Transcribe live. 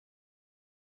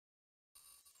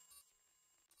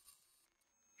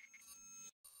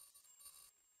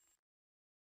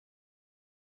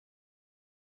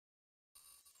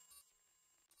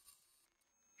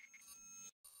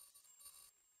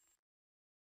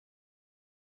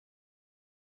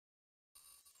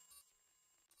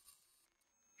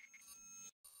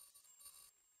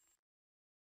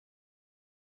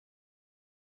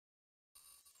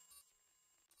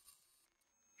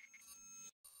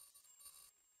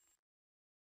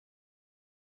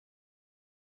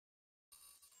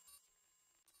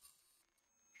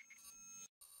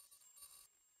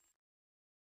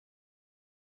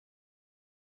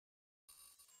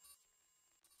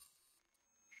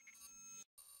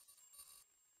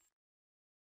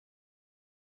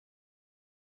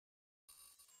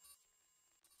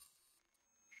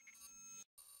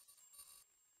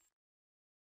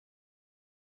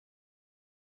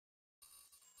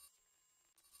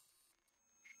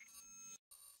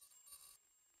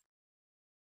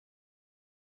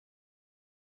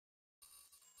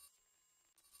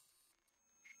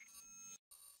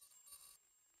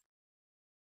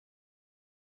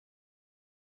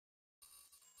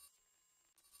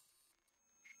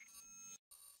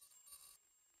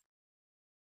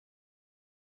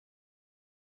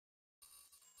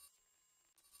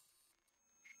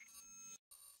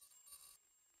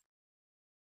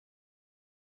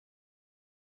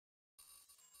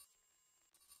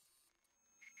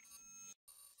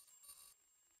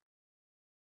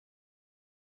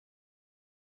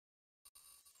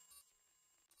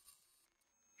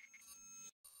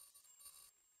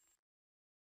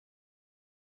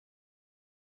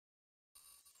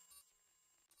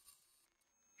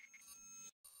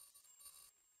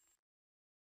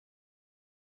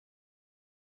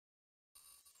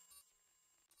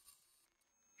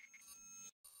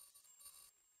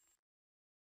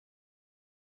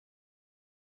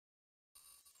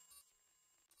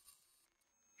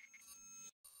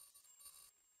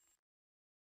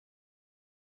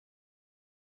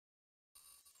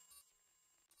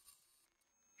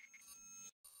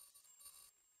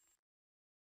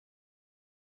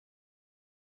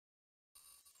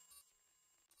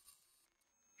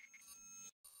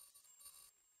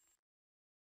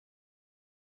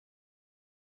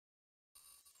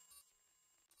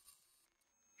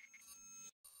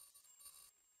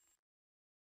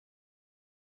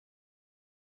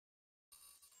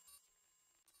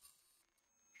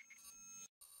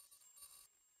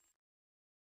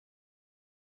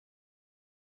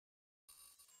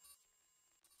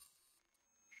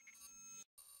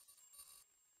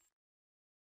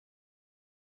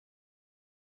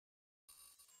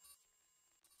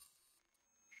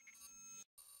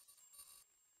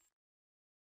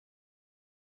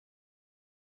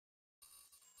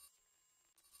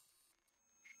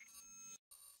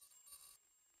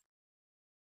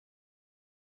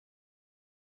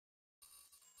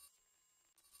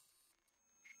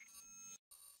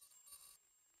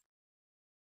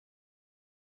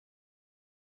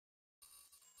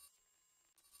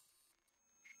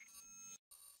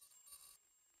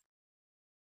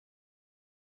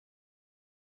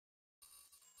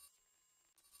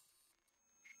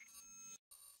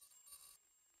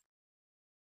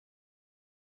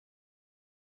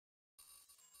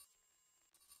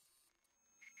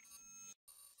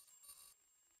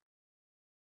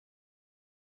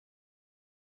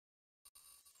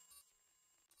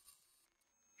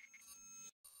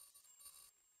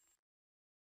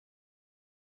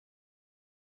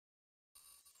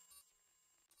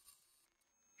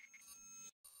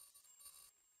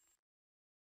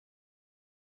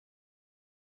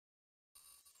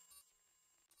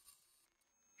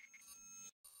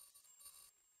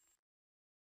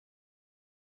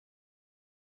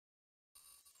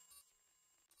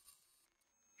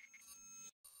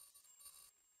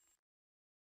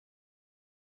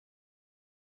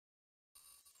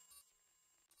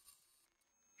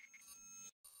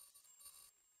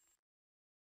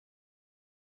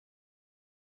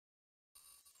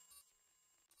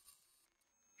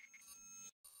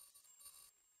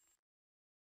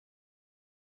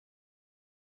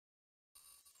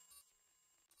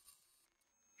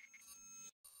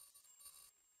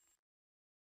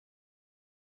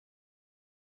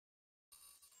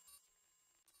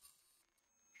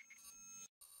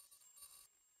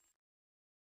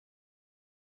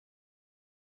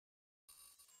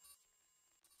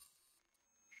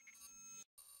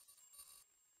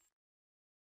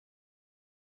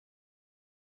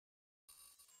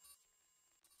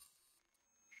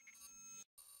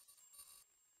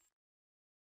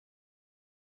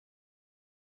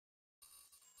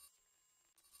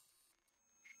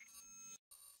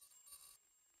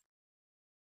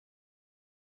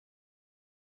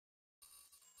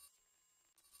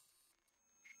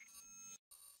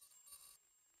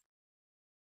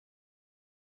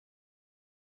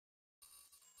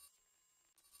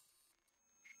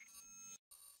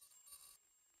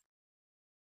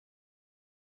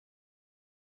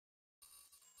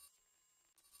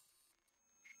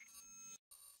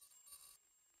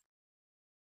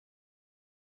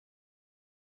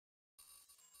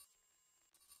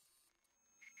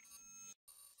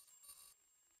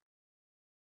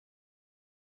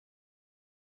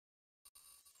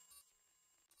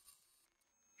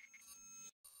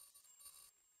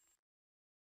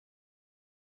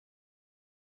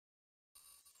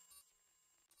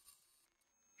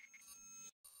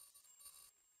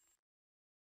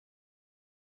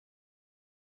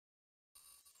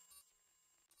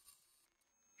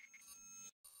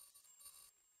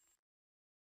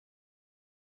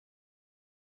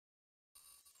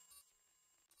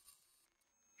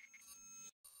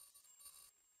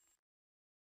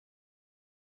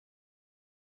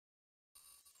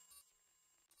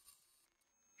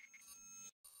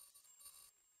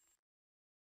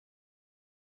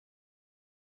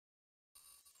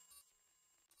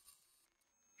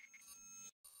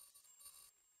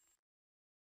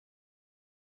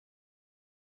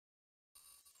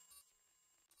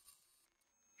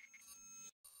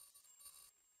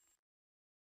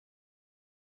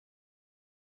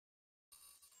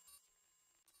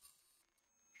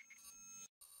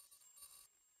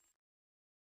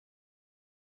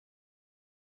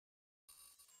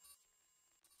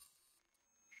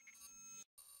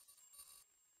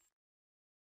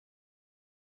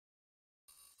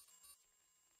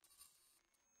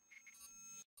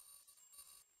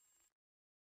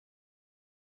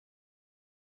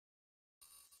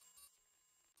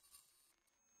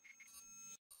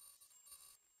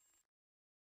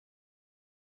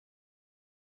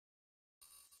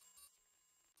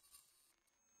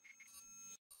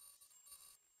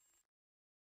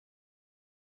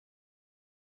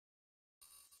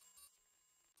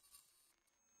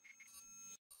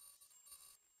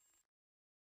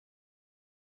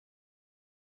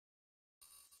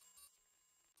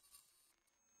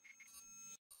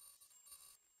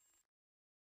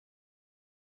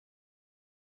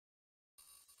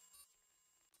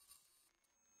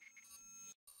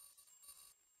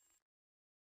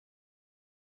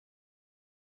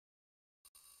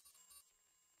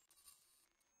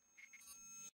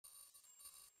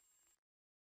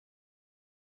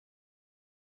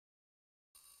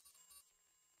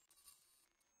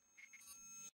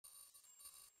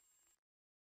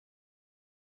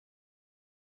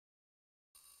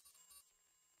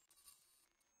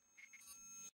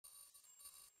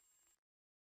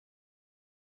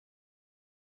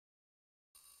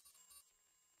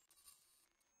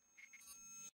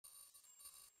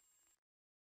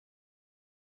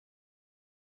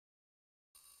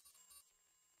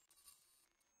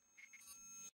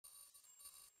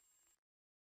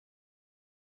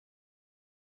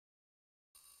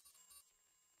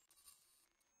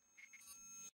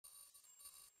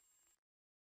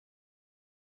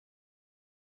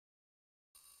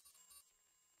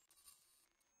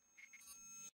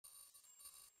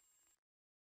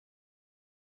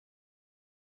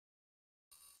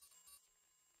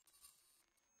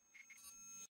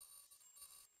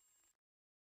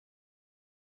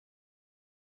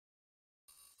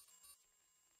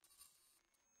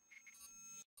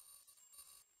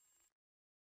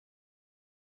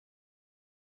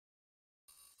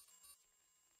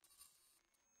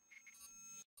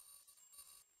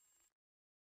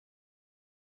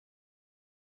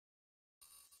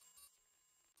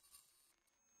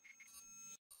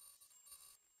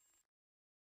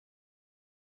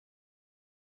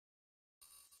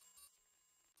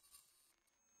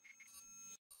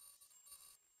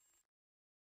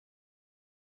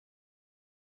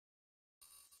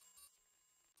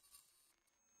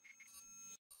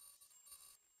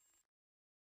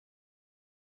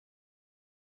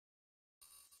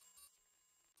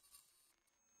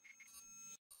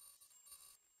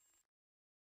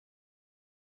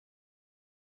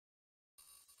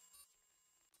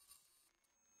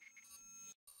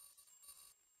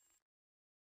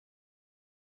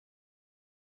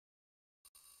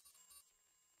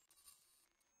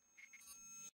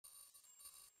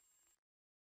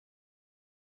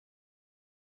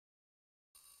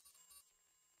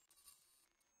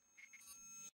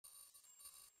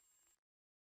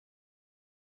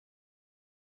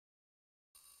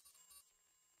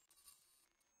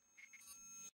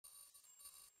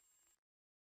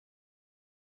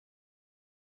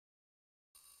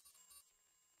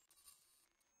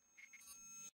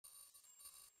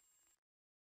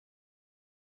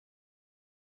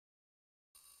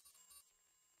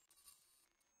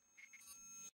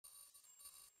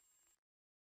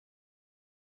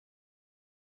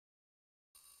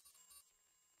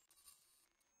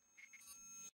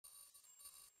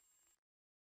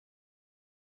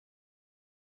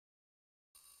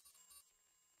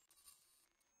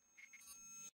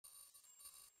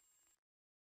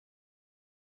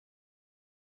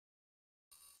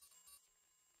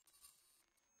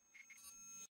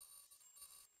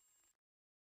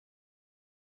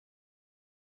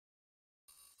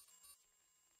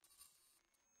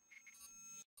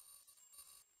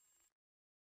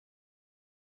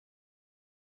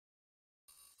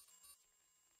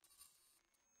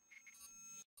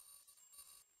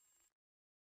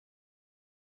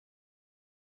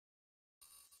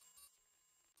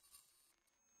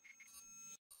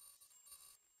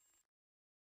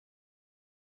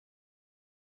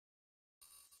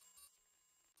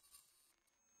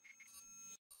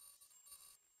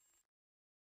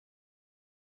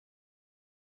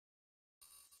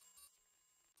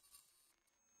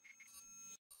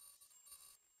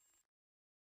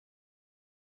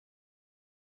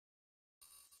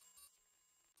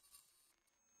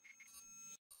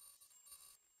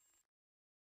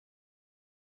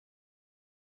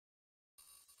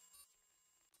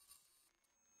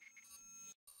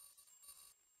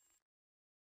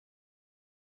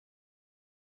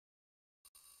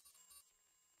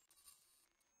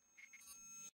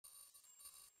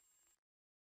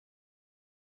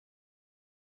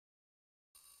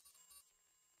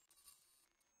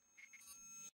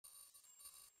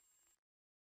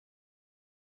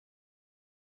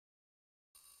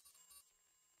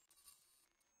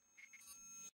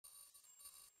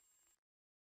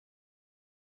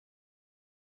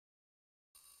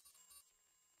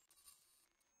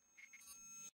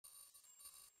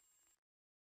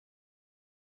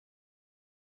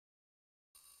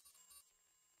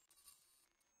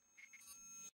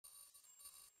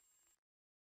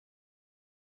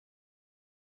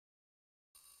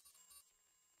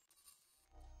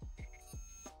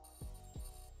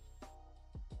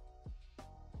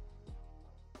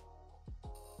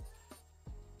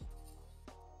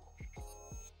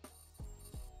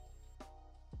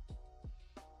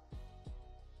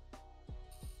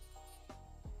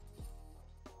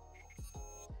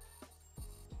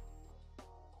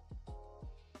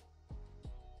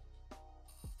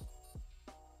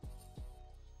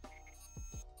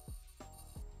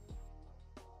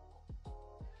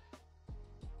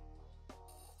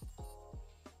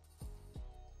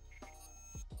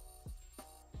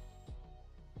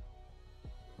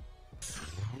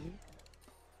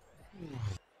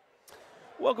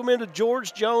Welcome into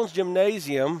George Jones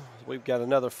Gymnasium. We've got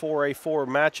another 4A-4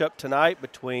 matchup tonight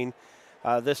between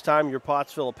this time your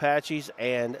Pottsville Apaches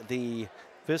and the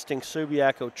visiting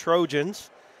Subiaco Trojans.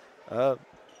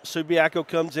 Subiaco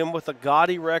comes in with a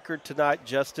gaudy record tonight,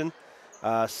 Justin.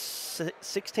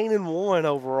 16-1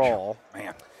 overall.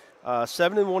 Man.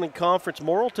 7-1 in conference.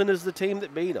 Morrilton is the team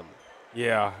that beat them.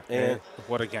 Yeah, and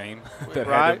what a game that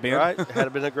right, had been. Right,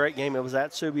 had been a great game. It was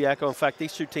at Subiaco. In fact,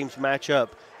 these two teams match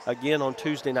up again on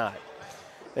Tuesday night.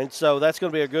 And so that's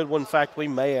going to be a good one. In fact, we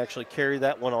may actually carry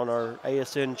that one on our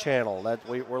ASN channel.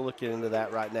 We're looking into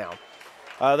that right now.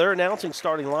 They're announcing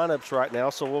starting lineups right now,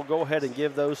 so we'll go ahead and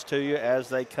give those to you as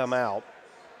they come out.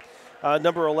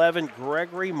 Number 11,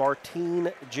 Gregory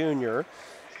Martine Jr.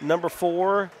 Number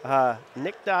 4,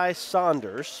 Nick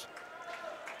Saunders.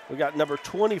 We got number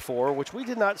 24, which we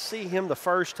did not see him the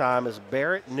first time, is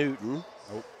Barrett Newton.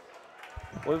 Nope.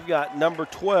 We've got number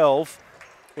 12,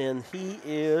 and he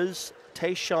is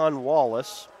Tayshawn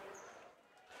Wallace.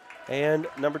 And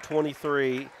number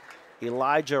 23,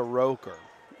 Elijah Roker.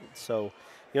 So,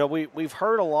 we've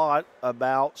heard a lot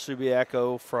about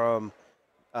Subiaco from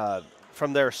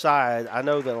their side. I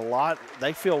know that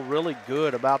they feel really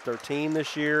good about their team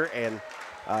this year and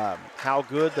how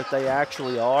good that they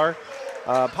actually are.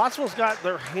 Pottsville's got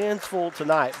their hands full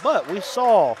tonight, but we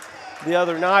saw the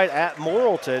other night at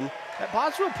Morrilton that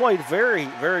Pottsville played very,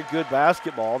 very good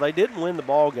basketball. They didn't win the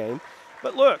ball game,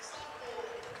 but look,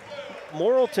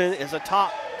 Morrilton is a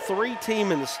top 3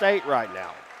 team in the state right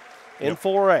now in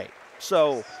 4A.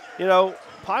 So,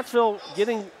 Pottsville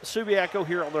getting Subiaco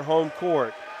here on their home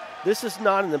court, this is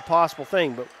not an impossible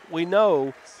thing, but we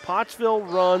know Pottsville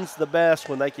runs the best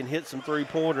when they can hit some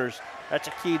three-pointers. That's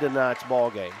a key to tonight's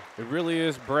ball game. It really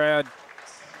is, Brad.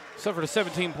 Suffered a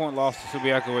 17-point loss to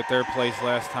Subiaco at their place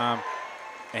last time.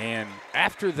 And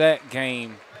after that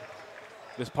game,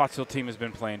 this Pottsville team has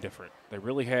been playing different. They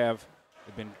really have.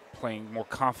 They've been playing more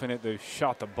confident. They've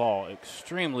shot the ball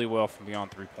extremely well from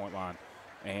beyond three-point line.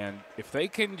 And if they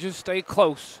can just stay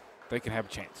close, they can have a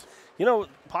chance.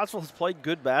 Pottsville has played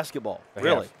good basketball, They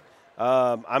really.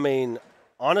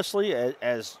 Honestly,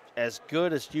 as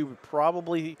good as you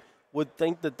probably would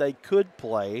think that they could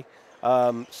play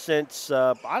since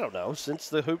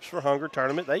the Hoops for Hunger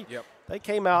tournament. They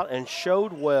came out and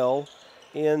showed well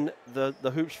in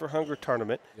the Hoops for Hunger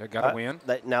tournament. Yeah, got a win.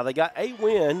 They got a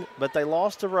win, but they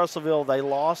lost to Russellville. They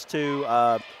lost to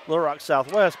Little Rock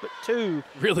Southwest, but 2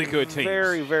 really good teams.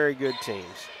 Very, very good teams.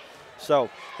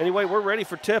 So, anyway, we're ready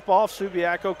for tip-off.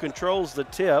 Subiaco controls the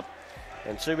tip,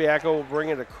 and Subiaco will bring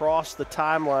it across the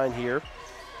timeline here.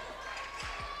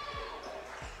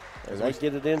 As they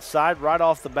get it inside right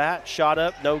off the bat, shot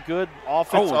up, no good.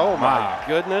 Offense, oh my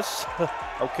goodness.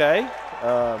 Okay.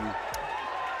 Wow,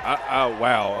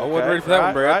 I wasn't ready for that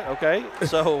one, Brad. Right, okay,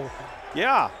 so,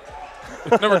 yeah.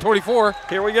 Number 24.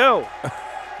 Here we go.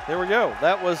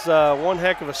 That was one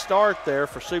heck of a start there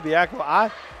for Subiaco.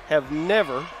 I have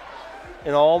never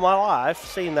in all my life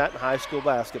seen that in high school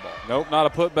basketball. Nope, not a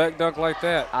putback dunk like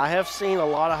that. I have seen a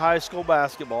lot of high school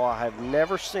basketball. I have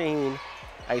never seen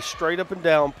a straight up and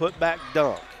down putback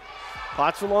dunk.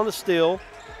 Pottsville on the steal,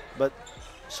 but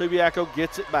Subiaco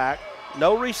gets it back.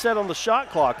 No reset on the shot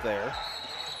clock there.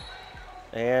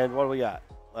 And what do we got?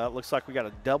 Well, it looks like we got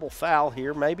a double foul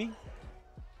here, maybe.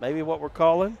 Maybe what we're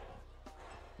calling.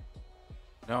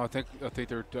 No, I think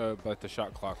they're at the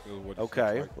shot clock.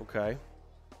 Okay.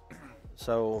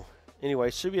 So,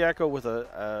 anyway, Subiaco with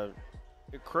a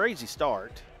crazy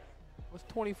start. What's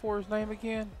 24's name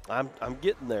again? I'm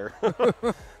getting there.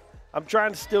 I'm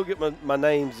trying to still get my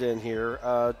names in here.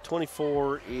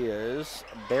 24 is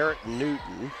Barrett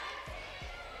Newton.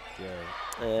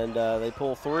 Yeah. And they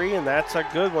pull 3, and that's a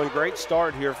good one. Great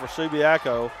start here for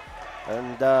Subiaco.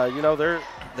 And,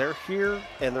 they're here,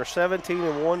 and they're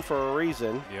 17-1 for a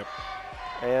reason. Yep.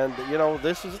 And,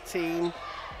 this is a team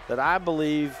that I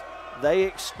believe they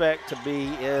expect to be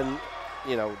in,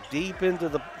 deep into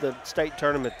the state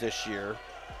tournament this year.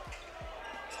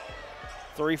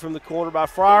 3 from the corner by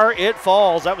Fryer. It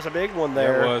falls. That was a big one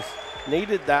there. It was.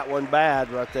 Needed that one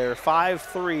bad right there.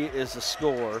 5-3 is the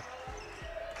score.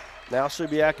 Now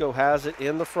Subiaco has it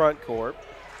in the front court.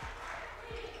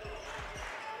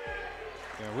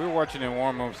 Yeah, we were watching in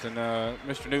warm-ups, and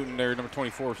Mr. Newton there, number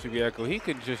 24 of Subiaco, he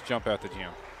can just jump out the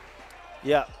gym.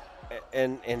 Yeah,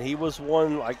 and he was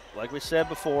one, like we said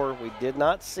before, we did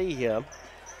not see him.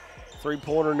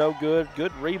 Three-pointer no good.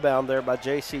 Good rebound there by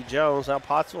J.C. Jones. Now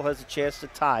Pottsville has a chance to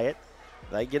tie it.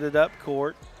 They get it up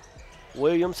court.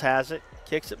 Williams has it.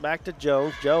 Kicks it back to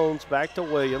Jones. Jones back to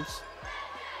Williams.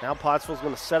 Now Pottsville's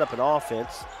going to set up an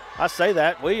offense. I say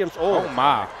that. Williams, oh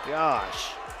my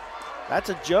gosh. That's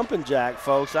a jumping jack,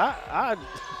 folks. I'm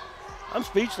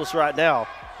speechless right now.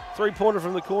 Three-pointer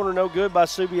from the corner, no good by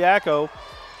Subiaco.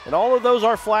 And all of those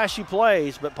are flashy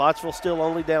plays, but Pottsville still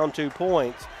only down 2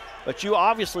 points. But you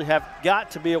obviously have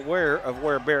got to be aware of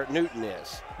where Barrett Newton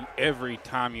is. Every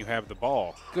time you have the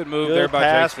ball. Good move Good there by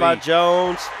pass JC. by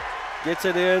Jones. Gets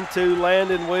it into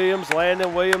Landon Williams.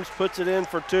 Landon Williams puts it in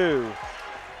for 2.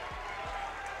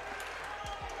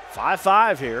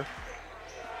 5-5 here.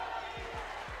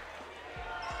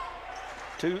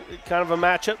 Kind of a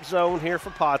matchup zone here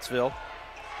for Pottsville.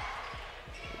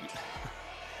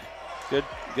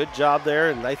 Good job there,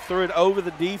 and they threw it over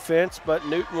the defense, but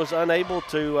Newton was unable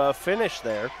to finish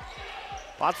there.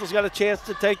 Pottsville's got a chance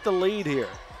to take the lead here.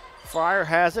 Fryer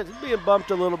has it. He's being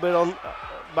bumped a little bit on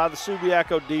by the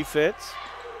Subiaco defense.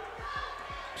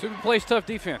 Subi plays tough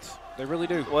defense. They really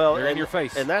do. Well, they're in your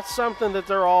face. And that's something that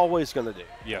they're always going to do.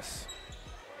 Yes.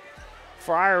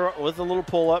 Fryer with a little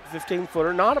pull-up,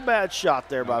 15-footer. Not a bad shot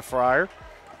there by Fryer.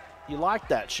 You liked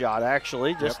that shot,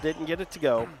 actually. Just didn't get it to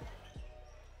go.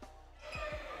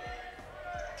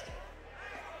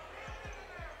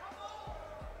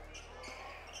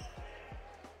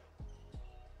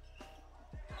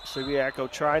 Subiaco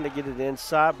trying to get it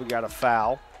inside. We got a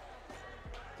foul.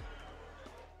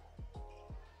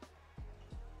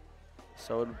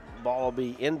 So the ball will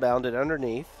be inbounded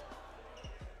underneath.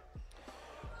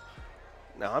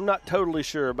 Now, I'm not totally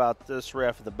sure about this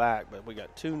ref in the back, but we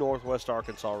got 2 Northwest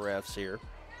Arkansas refs here.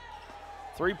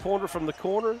 Three-pointer from the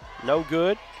corner, no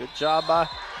good. Good job by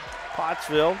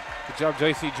Pottsville. Good job,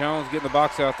 J.C. Jones, getting the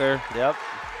box out there. Yep.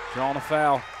 Drawing a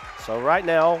foul. So right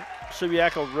now,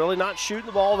 Subiaco really not shooting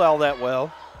the ball all that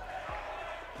well.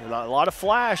 Not a lot of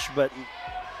flash, but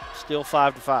still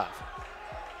 5-5.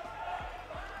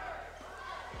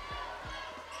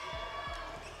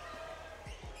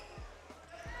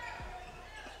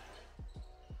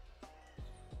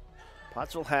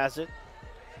 Pottsville has it.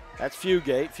 That's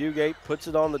Fugate. Fugate puts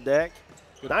it on the deck.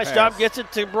 Good nice pass. job, gets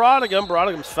it to Brodigan.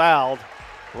 Brodigan's fouled.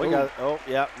 We got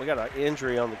an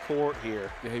injury on the court here.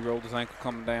 Yeah, he rolled his ankle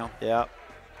coming down. Yeah.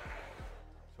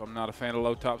 So I'm not a fan of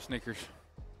low-top sneakers.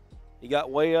 He got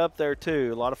way up there,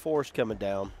 too. A lot of force coming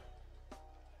down.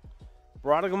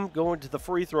 Brodigan going to the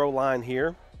free throw line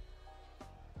here.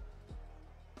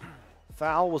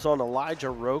 Foul was on Elijah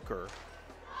Roker.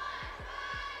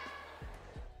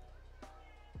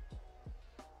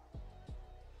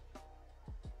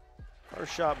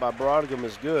 First shot by Brodigan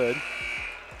is good.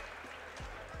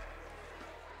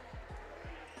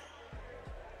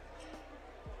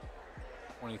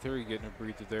 .23 getting a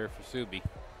breather there for Subi.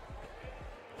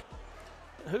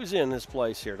 Who's in this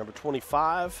place here? Number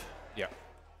 25? Yeah.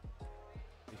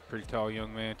 He's a pretty tall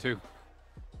young man, too.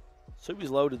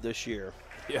 Subi's loaded this year.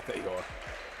 Yeah, they are.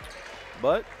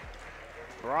 But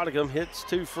Brodigan hits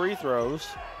 2 free throws.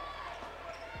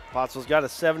 Pottsville's got a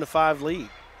 7-5 lead.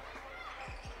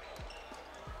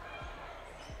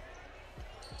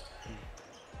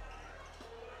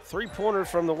 Three-pointer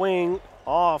from the wing,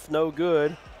 off, no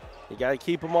good. You got to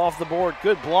keep them off the board.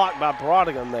 Good block by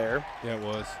Brodigan there. Yeah, it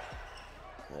was.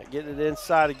 Getting it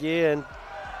inside again.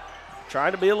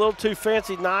 Trying to be a little too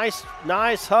fancy. Nice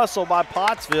hustle by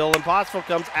Pottsville, and Pottsville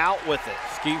comes out with it.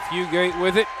 Skeet Fugate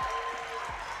with it.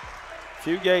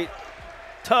 Fugate,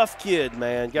 tough kid,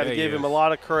 man. Got to give him a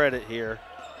lot of credit here.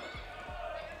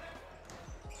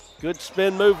 Good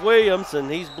spin move, Williams, and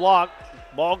he's blocked.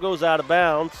 Ball goes out of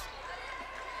bounds.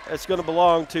 It's going to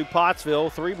belong to Pottsville.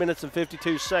 3 minutes and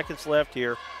 52 seconds left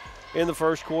here in the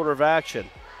first quarter of action.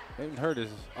 They haven't hurt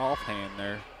his offhand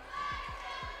there.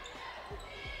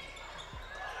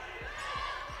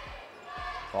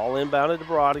 Ball inbounded to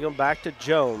Brodigan, back to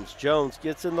Jones. Jones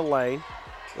gets in the lane.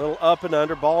 Little up and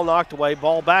under, ball knocked away,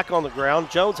 ball back on the ground.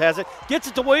 Jones has it, gets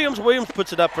it to Williams. Williams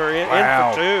puts it up for in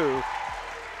for 2.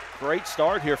 Great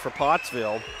start here for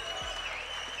Pottsville.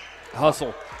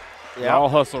 Hustle. Yeah, all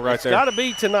hustle right there. It's got to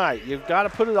be tonight. You've got to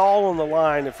put it all on the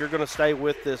line if you're going to stay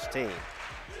with this team.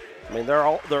 I mean, they're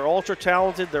ultra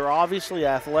talented. They're obviously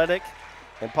athletic,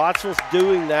 and Pottsville's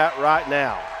doing that right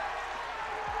now.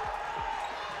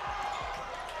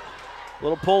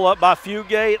 Little pull up by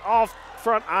Fugate, off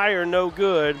front iron, no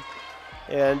good.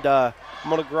 And I'm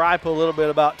going to gripe a little bit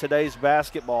about today's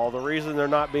basketball. The reason they're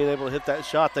not being able to hit that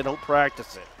shot, they don't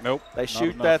practice it. Nope. They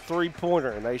shoot that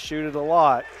three-pointer, and they shoot it a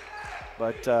lot.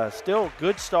 But still,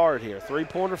 good start here.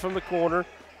 Three-pointer from the corner.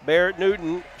 Barrett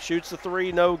Newton shoots the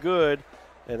 3, no good.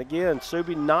 And again,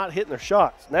 Subi not hitting their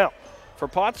shots. Now, for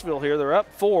Pottsville here, they're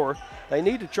up 4. They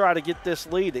need to try to get this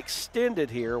lead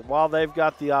extended here while they've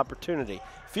got the opportunity.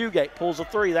 Fugate pulls a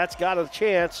 3. That's got a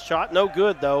chance. Shot no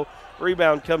good, though.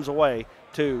 Rebound comes away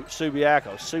to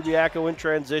Subiaco. Subiaco in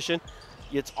transition.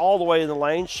 gets all the way in the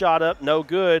lane, shot up, no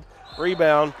good.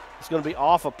 Rebound is going to be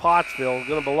off of Pottsville,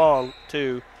 going to belong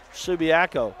to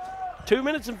Subiaco. 2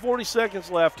 minutes and 40 seconds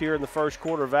left here in the first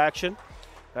quarter of action.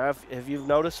 If you've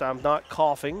noticed, I'm not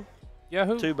coughing.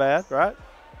 Yahoo. Too bad, right?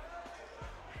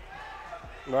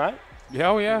 Right? Yeah,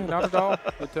 oh yeah, not at all.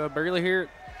 But barely hear it.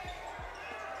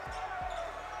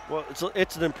 Well,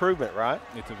 it's an improvement, right?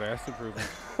 It's a vast improvement.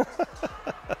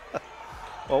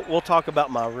 Well, we'll talk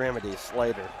about my remedies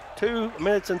later. 2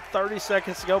 minutes and 30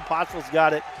 seconds to go. Pottsville's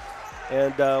got it.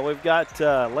 And we've got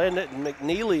Landon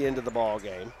McNeely into the ball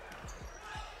game.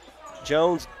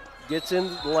 Jones gets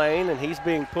into the lane, and he's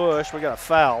being pushed. We got a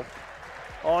foul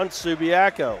on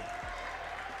Subiaco.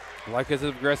 Like his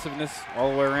aggressiveness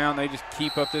all the way around. They just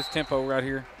keep up this tempo right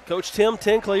here. Coach Tim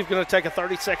Tincleve going to take a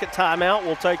 30-second timeout.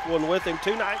 We'll take one with him.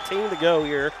 2:19 to go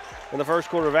here in the first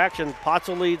quarter of action.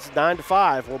 Pottsville leads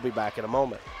 9-5. We'll be back in a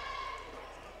moment.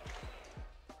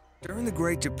 During the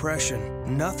Great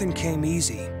Depression, nothing came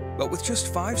easy. But with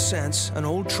just 5 cents, an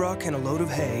old truck, and a load of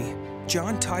hay,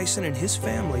 John Tyson and his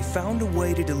family found a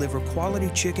way to deliver quality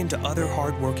chicken to other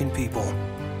hardworking people.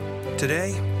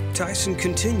 Today, Tyson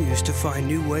continues to find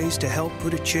new ways to help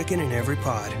put a chicken in every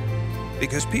pot.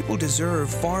 Because people deserve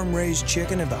farm-raised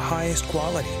chicken of the highest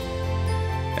quality.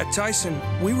 At Tyson,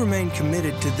 we remain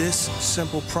committed to this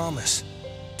simple promise: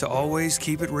 to always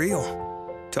keep it real,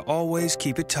 to always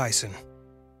keep it Tyson.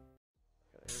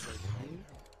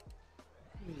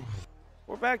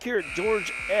 We're back here at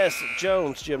George S.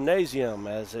 Jones Gymnasium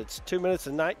as it's 2 minutes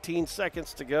and 19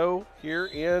 seconds to go here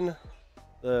in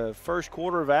the first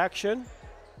quarter of action.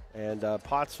 And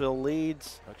Pottsville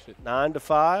leads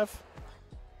 9-5.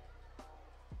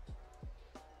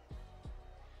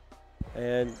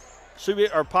 And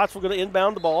Pottsville going to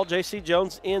inbound the ball. J.C.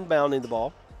 Jones inbounding the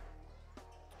ball.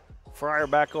 Fryer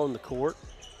back on the court.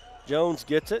 Jones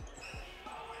gets it.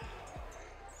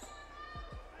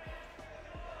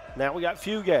 Now we got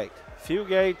Fugate.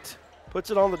 Fugate puts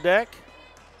it on the deck.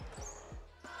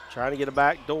 Trying to get a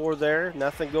back door there.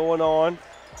 Nothing going on.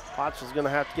 Pottsville's going to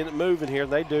have to get it moving here.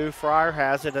 They do. Fryer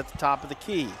has it at the top of the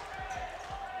key.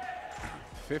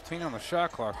 15 on the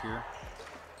shot clock here.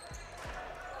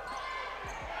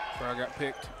 Fryer got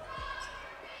picked.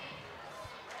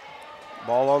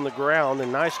 Ball on the ground,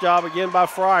 and nice job again by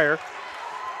Fryer.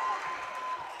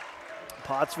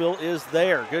 Pottsville is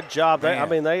there. Good job. I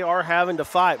mean, they are having to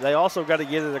fight. They also got to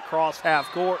get it across half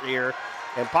court here,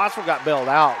 and Pottsville got bailed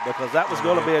out because that was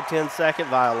going to be a 10-second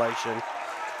violation.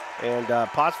 And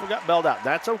Pottsville got bailed out.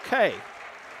 That's okay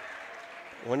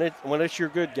when it's your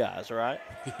good guys, right?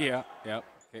 Yeah. Can't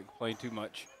complain too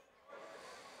much.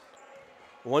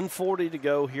 1:40 to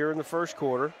go here in the first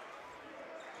quarter.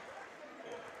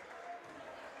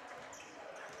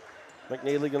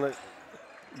 McNeely going to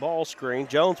ball screen.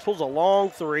 Jones pulls a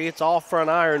long three. It's off front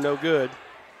iron, no good.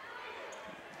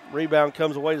 Rebound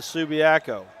comes away to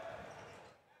Subiaco.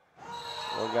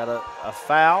 We've got a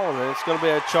foul, and it's going to be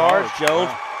a charge.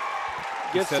 Jones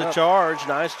gets the charge.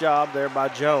 Nice job there by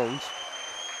Jones.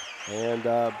 And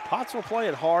Pottsville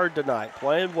playing hard tonight,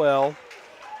 playing well.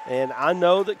 And I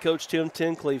know that Coach Tim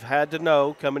Tincleve had to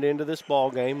know coming into this ball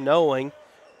game, knowing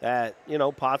that,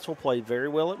 Pottsville played very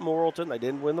well at Morrilton. They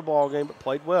didn't win the ball game, but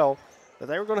played well, that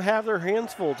they were going to have their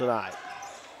hands full tonight.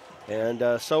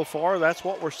 And so far, that's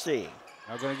what we're seeing.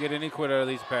 Not going to get any quit out of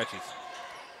these Apaches.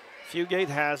 Fugate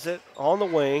has it on the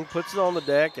wing, puts it on the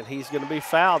deck, and he's going to be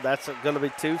fouled. That's going to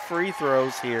be 2 free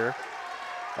throws here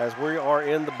as we are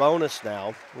in the bonus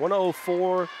now.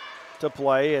 1:04 to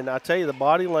play, and I tell you, the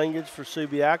body language for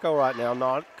Subiaco right now,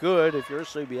 not good if you're a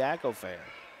Subiaco fan.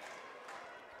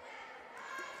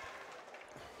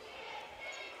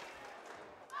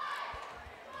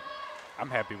 I'm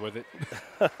happy with it.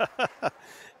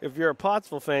 If you're a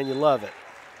Pottsville fan, you love it.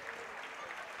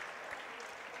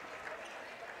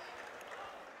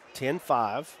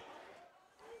 10-5.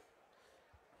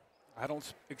 I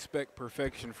don't expect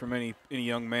perfection from any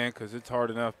young man because it's hard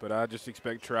enough, but I just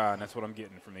expect try, and that's what I'm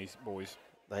getting from these boys.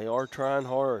 They are trying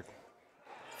hard.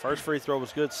 First free throw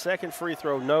was good. Second free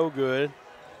throw, no good.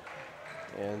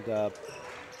 And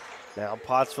now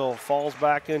Pottsville falls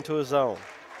back into his zone.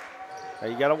 Now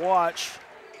you got to watch.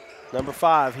 Number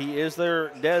 5, he is their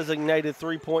designated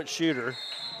three-point shooter.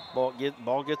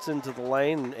 Ball gets into the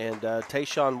lane, and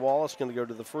Tayshawn Wallace going to go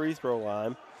to the free throw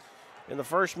line. In the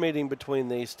first meeting between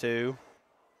these two,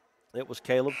 it was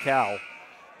Caleb Cowell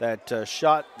that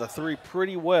shot the three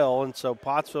pretty well. And so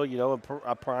Pottsville,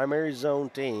 a primary zone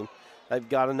team, they've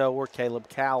got to know where Caleb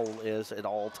Cowell is at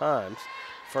all times.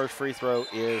 First free throw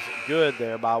is good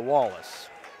there by Wallace.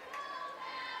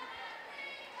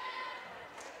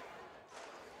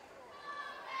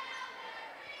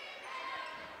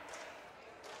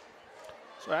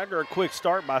 After a quick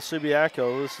start by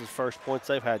Subiaco, this is the first points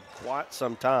they've had quite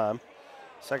some time.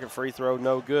 Second free throw,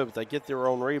 no good, but they get their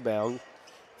own rebound.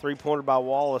 Three-pointer by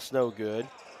Wallace, no good.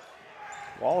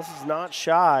 Wallace is not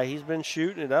shy. He's been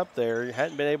shooting it up there. He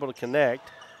hadn't been able to connect.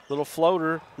 Little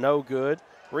floater, no good.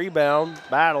 Rebound,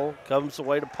 battle, comes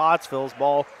away to Pottsville's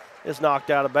ball is knocked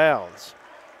out of bounds.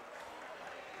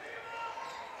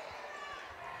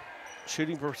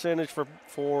 Shooting percentage for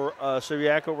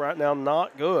Subiaco right now,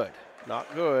 not good.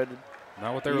 Not good.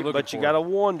 Not what they were looking for. But you got to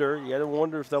wonder. You got to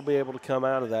wonder if they'll be able to come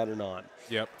out of that or not.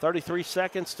 Yep. 33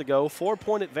 seconds to go.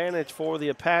 4-point advantage for the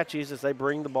Apaches as they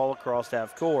bring the ball across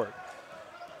half court.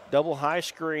 Double high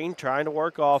screen, trying to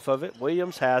work off of it.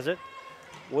 Williams has it.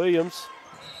 Williams,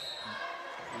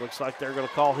 looks like they're going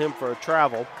to call him for a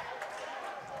travel.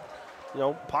 You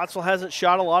know, Pottsville hasn't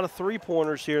shot a lot of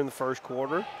three-pointers here in the first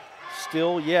quarter.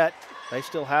 Still yet, they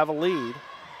still have a lead,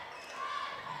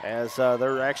 as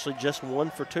they're actually just 1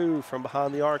 for 2 from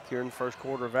behind the arc here in the first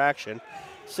quarter of action.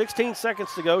 16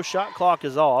 seconds to go. Shot clock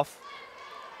is off.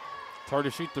 It's hard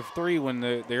to shoot the three when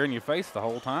they're in your face the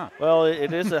whole time. Well,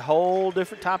 it is a whole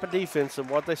different type of defense than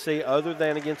what they see other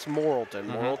than against Morrilton.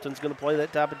 Morrilton's going to play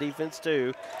that type of defense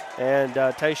too. And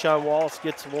Tayshawn Wallace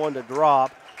gets one to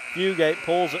drop. Fugate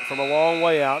pulls it from a long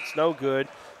way out. It's no good.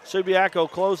 Subiaco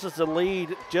closes the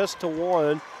lead just to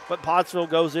 1, but Pottsville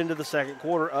goes into the second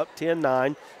quarter up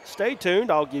 10-9. Stay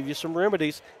tuned. I'll give you some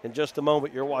remedies in just a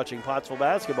moment. You're watching Pottsville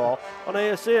basketball on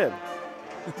ASN.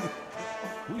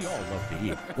 We all love to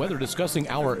eat. Whether discussing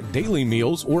our daily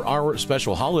meals or our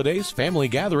special holidays, family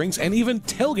gatherings, and even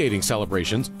tailgating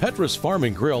celebrations, Petrus Farm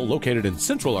and Grill, located in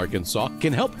Central Arkansas,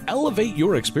 can help elevate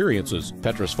your experiences.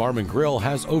 Petrus Farm and Grill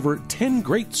has over 10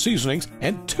 great seasonings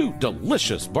and 2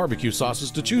 delicious barbecue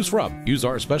sauces to choose from. Use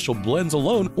our special blends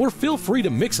alone or feel free to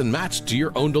mix and match to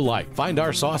your own delight. Find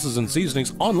our sauces and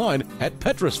seasonings online at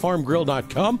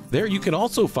petrusfarmgrill.com. There you can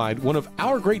also find one of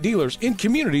our great dealers in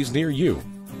communities near you.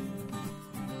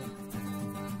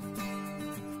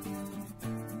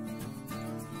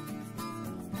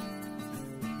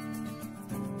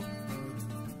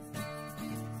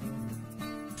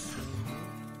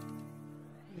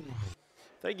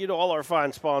 Thank you to all our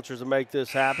fine sponsors that make this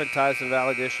happen. Tyson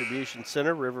Valley Distribution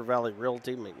Center, River Valley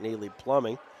Realty, McNeely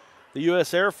Plumbing, the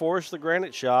U.S. Air Force, the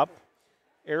Granite Shop,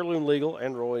 Heirloom Legal,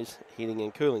 and Roy's Heating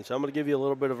and Cooling. So I'm going to give you a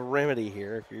little bit of a remedy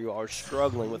here if you are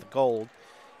struggling with a cold.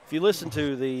 If you listen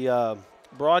to the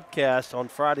broadcast on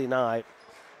Friday night,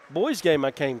 boys' game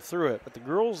I came through it, but the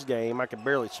girls' game I could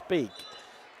barely speak.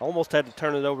 I almost had to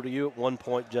turn it over to you at one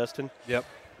point, Justin. Yep.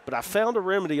 But I found a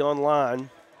remedy online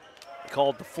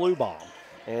called the Flu Bomb.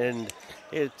 And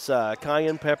it's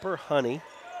cayenne pepper, honey,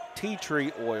 tea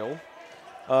tree oil,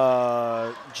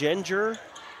 ginger,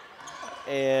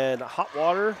 and hot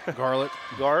water. Garlic.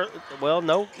 Garlic,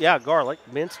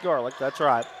 minced garlic, that's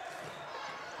right.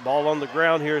 Ball on the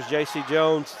ground here is J.C.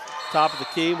 Jones, top of the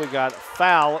key. We got a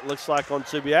foul, it looks like, on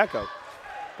Subiaco.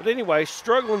 But anyway,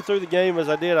 struggling through the game as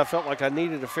I did, I felt like I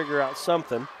needed to figure out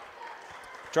something.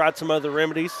 Tried some other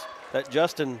remedies that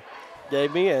Justin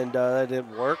gave me, and that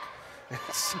didn't work.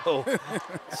 So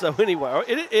anyway,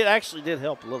 it actually did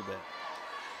help a little bit.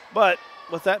 But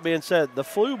with that being said, the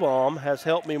Flu Bomb has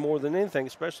helped me more than anything,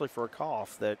 especially for a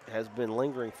cough that has been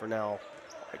lingering for now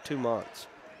like 2 months.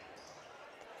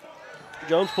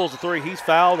 Jones pulls a three. He's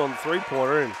fouled on the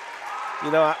three-pointer, and,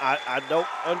 you know, I don't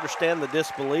understand the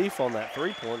disbelief on that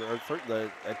three-pointer or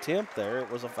the attempt there. It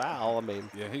was a foul. I mean,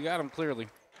 yeah, he got him clearly.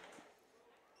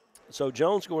 So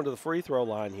Jones going to the free throw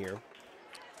line here.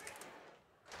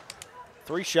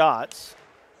 3 shots.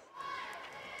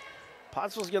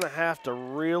 Pottsville's going to have to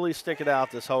really stick it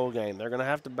out this whole game. They're going to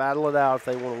have to battle it out if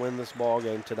they want to win this ball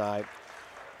game tonight.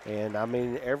 And, I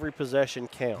mean, every possession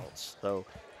counts. So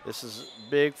this is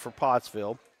big for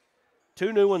Pottsville.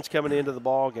 2 new ones coming into the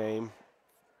ball game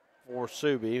for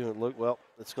Subi. Well,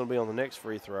 it's going to be on the next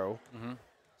free throw.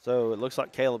 So it looks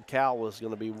like Caleb Cowell is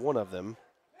going to be one of them.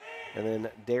 And then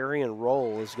Darian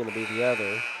Roll is going to be the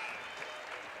other.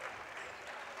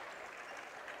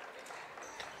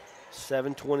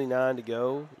 7:29 to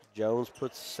go. Jones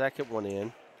puts the second one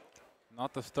in.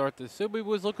 Not the start that Subi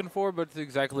was looking for, but it's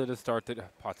exactly the start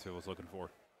that Pottsville was looking for.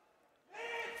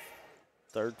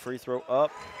 Third free throw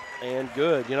up and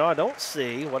good. You know, what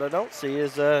I don't see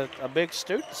is a big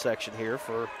student section here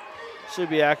for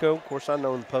Subiaco. Of course, I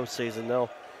know in the postseason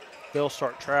they'll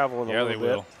start traveling a little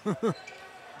bit. Yeah, they will.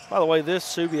 By the way, this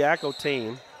Subiaco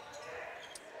team,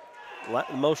 the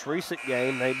most recent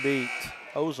game, they beat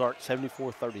Ozark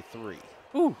 74-33.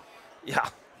 Ooh. Yeah.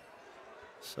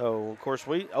 So, of course,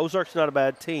 Ozark's not a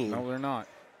bad team. No, they're not.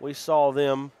 We saw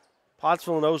them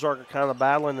Pottsville and Ozark are kind of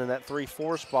battling in that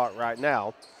 3-4 spot right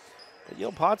now. But, you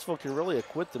know, Pottsville can really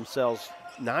acquit themselves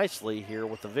nicely here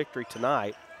with the victory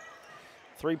tonight.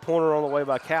 Three-pointer on the way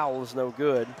by Cowell is no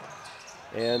good.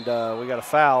 And we got a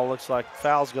foul. Looks like the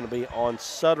foul's going to be on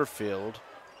Sutterfield.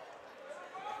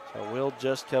 So we'll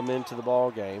just come into the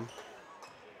ball game.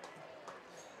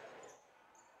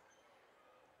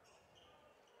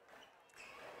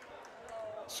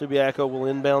 Subiaco will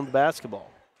inbound the basketball.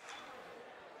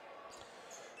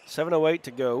 7:08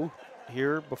 to go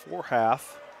here before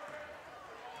half.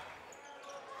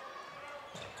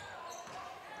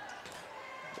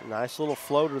 Nice little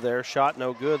floater there. Shot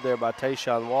no good there by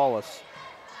Tayshawn Wallace.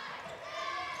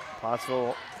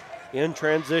 Pottsville in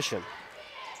transition.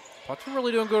 Pottsville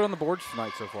really doing good on the boards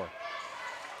tonight so far.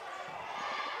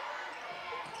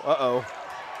 Uh-oh.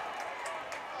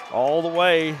 All the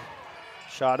way.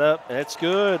 Shot up. It's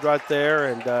good right there.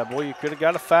 And, boy, you could have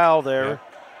got a foul there. Yeah.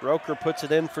 Roker puts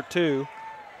it in for two.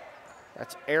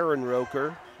 That's Aaron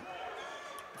Roker.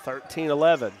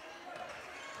 13-11.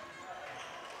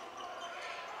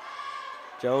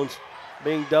 Jones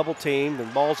being double teamed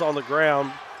and ball's on the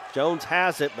ground. Jones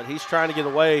has it, but he's trying to get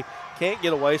away. Can't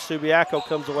get away. Subiaco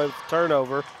comes away with the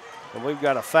turnover, and we've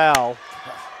got a foul.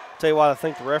 Tell you what, I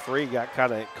think the referee got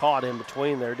kind of caught in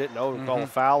between there. Didn't know to call a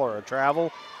foul or a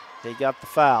travel. He got the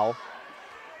foul.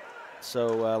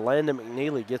 So Landon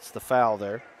McNeely gets the foul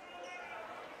there.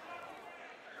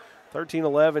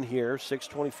 13-11 here,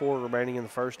 6:24 remaining in the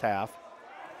first half.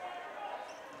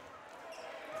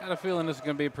 Got a feeling this is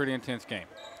going to be a pretty intense game.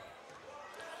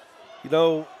 You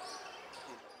know,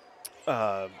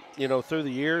 through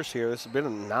the years here, this has been a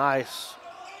nice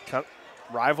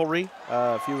rivalry,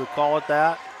 if you would call it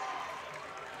that.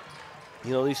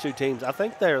 You know, these two teams, I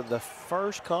think they're the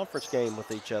first conference game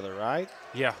with each other, right?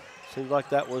 Yeah. Seems like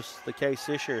that was the case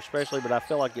this year especially, but I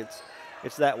feel like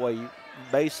it's that way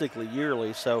basically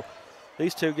yearly. So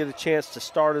these two get a chance to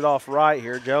start it off right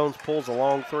here. Jones pulls a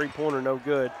long three-pointer, no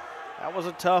good. That was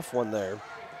a tough one there.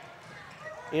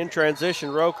 In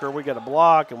transition, Roker, we got a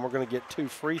block, and we're going to get 2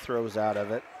 free throws out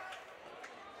of it.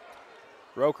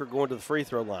 Roker going to the free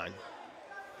throw line.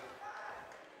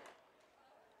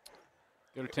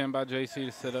 Go to 10 by JC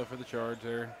to set up for the charge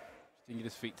there. Just didn't get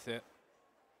his feet set.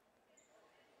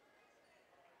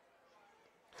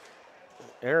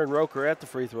 Aaron Roker at the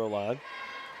free throw line.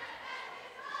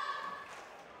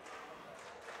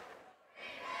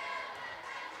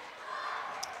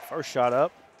 First shot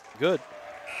up. Good.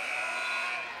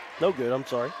 No good, I'm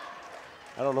sorry.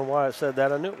 I don't know why I said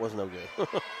that. I knew it was no good.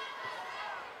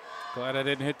 Glad I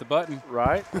didn't hit the button.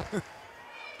 Right.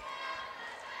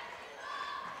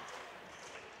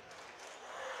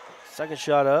 Second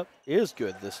shot up is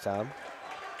good this time.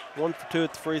 1 for 2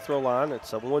 at the free throw line.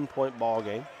 It's a 1-point ball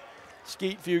game.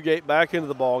 Skeet Fugate back into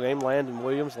the ball game. Landon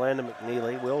Williams, Landon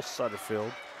McNeely, Will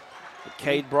Sutterfield, and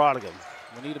Cade Brodigan.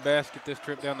 We need a basket this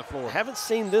trip down the floor. Haven't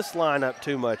seen this lineup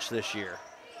too much this year.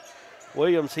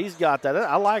 Williams, he's got that.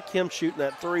 I like him shooting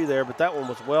that three there, but that one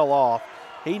was well off.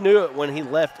 He knew it when he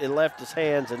left. It left his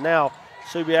hands, and now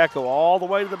Subiaco all the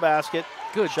way to the basket.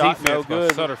 Good shot, defense no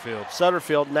good. by Sutterfield.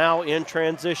 Sutterfield now in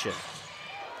transition.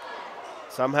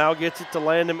 Somehow gets it to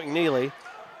Landon McNeely.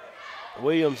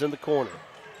 Williams in the corner.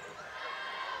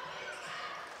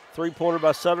 Three-pointer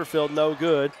by Sutterfield, no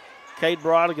good. Cade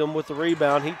Brodigan with the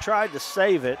rebound. He tried to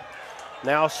save it.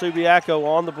 Now Subiaco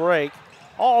on the break.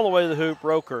 All the way to the hoop.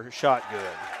 Roker shot good.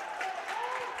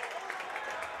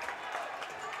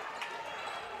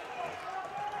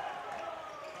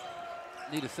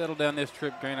 Need to settle down this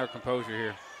trip, gain our composure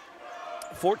here.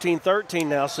 14-13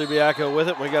 now, Subiaco with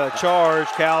it. We got a charge.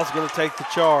 Cal's going to take the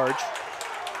charge.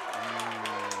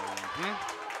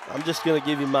 I'm just going to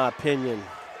give you my opinion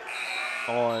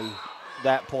on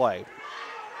that play.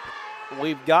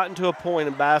 We've gotten to a point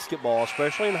in basketball,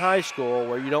 especially in high school,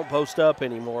 where you don't post up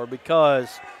anymore,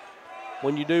 because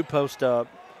when you do post up,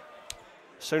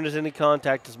 as soon as any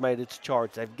contact is made, it's a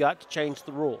charge. They've got to change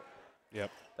the rule. Yep.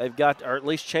 They've got to, or at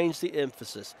least change the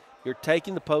emphasis. You're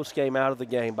taking the post game out of the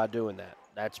game by doing that.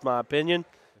 That's my opinion.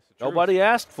 Nobody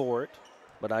asked for it,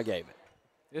 but I gave it.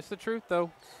 It's the truth,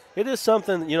 though. It is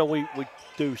something, you know, we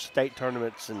do state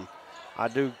tournaments, and I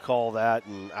do call that,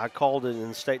 and I called it in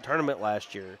the state tournament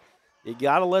last year. You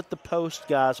got to let the post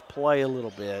guys play a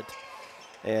little bit.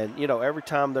 And, you know, every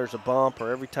time there's a bump or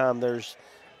every time there's,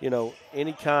 you know,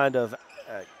 any kind of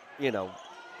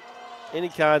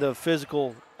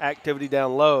physical activity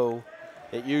down low,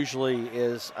 it usually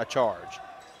is a charge.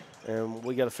 And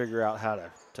we got to figure out how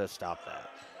to stop that.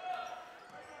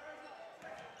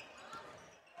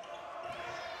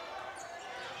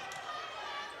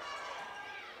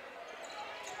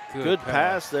 Good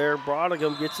pass there.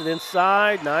 Brodigan gets it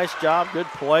inside. Nice job. Good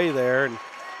play there. And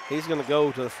he's going to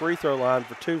go to the free throw line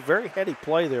for 2. Very heady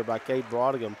play there by Cade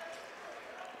Brodigan.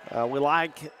 We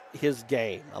like his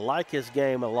game. I like his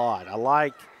game a lot. I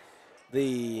like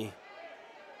the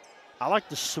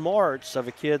smarts of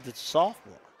a kid that's a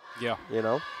sophomore. Yeah. You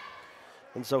know?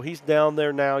 And so he's down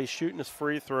there now. He's shooting his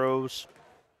free throws.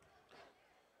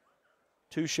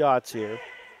 2 shots here.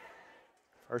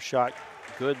 First shot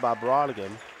good by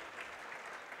Brodigan.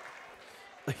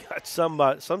 We got some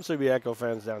Subiaco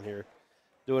fans down here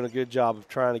doing a good job of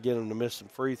trying to get him to miss some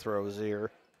free throws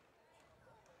here.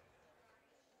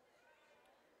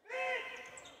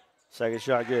 Second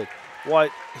shot good.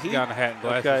 What he got a hat and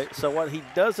glasses. Okay, so what he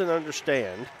doesn't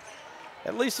understand,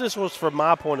 at least this was from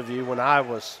my point of view when I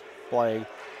was playing,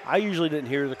 I usually didn't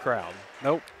hear the crowd.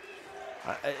 Nope.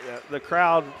 The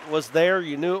crowd was there.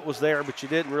 You knew it was there, but you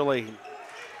didn't really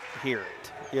hear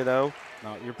it, you know?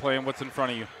 No, you're playing what's in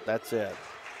front of you. That's it.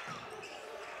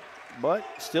 But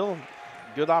still,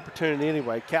 good opportunity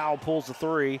anyway. Cowell pulls the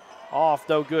 3 off,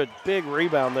 no good. Big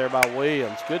rebound there by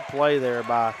Williams. Good play there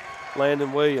by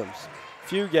Landon Williams.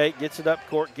 Fugate gets it up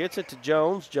court, gets it to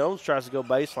Jones. Jones tries to go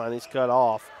baseline. He's cut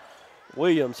off.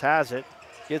 Williams has it,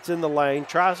 gets in the lane,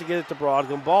 tries to get it to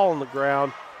Brodigan. Ball on the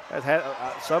ground.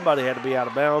 Somebody had to be out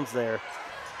of bounds there.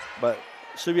 But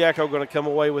Subiaco going to come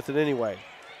away with it anyway.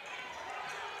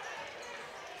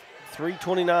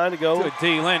 3:29 to go. Good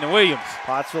D, Landon Williams.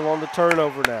 Pottsville on the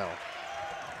turnover now.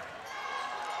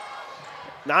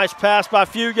 Nice pass by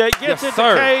Fugate. Gets it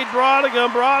to Cade Brodigan.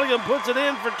 Brodigan puts it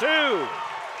in for 2.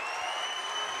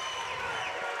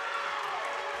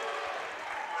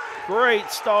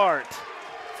 Great start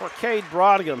for Cade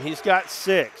Brodigan. He's got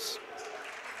 6.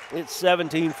 It's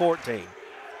 17-14.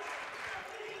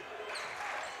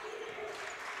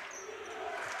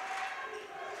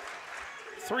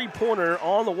 Three-pointer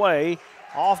on the way.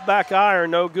 Off back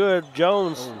iron, no good.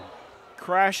 Jones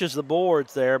crashes the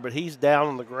boards there, but he's down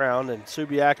on the ground, and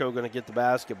Subiaco going to get the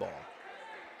basketball.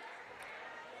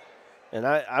 And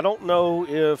I don't know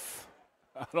if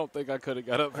 – I don't think I could have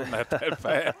got up from that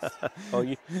fast.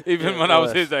 Even when I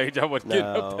was his age, I wouldn't get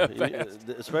up that fast.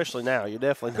 Especially now. You're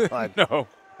definitely not. No,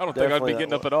 I don't think I'd be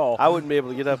getting up at all. I wouldn't be able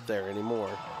to get up there anymore.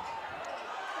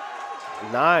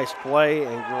 Nice play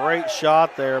and great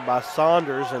shot there by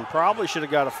Saunders, and probably should have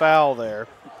got a foul there.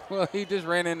 Well, he just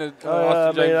ran into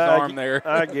Austin James' arm there.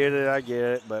 I get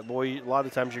it. But, boy, a lot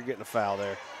of times you're getting a foul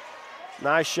there.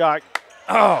 Nice shot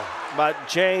by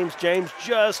James. James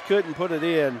just couldn't put it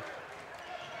in.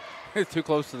 It's too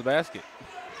close to the basket.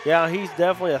 Yeah, he's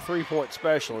definitely a three-point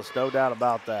specialist, no doubt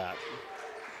about that.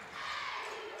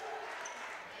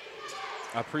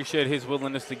 I appreciate his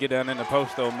willingness to get down in the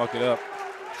post, though, and muck it up.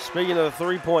 Speaking of the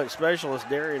three-point specialist,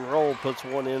 Darian Roll puts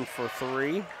one in for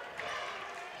 3.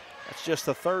 That's just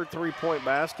the third three-point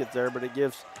basket there, but it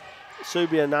gives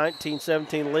Subia a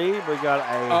 19-17 lead. We got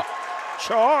a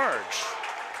charge.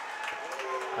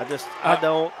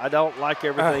 I don't like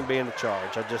everything being a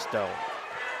charge. I just don't.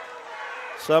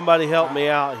 Somebody help me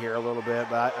out here a little bit,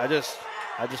 but I just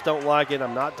don't like it.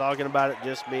 I'm not talking about it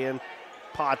just being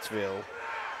Pottsville.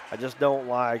 I just don't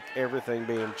like everything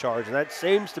being charged, and that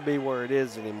seems to be where it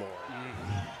is anymore.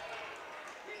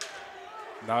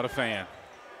 Not a fan.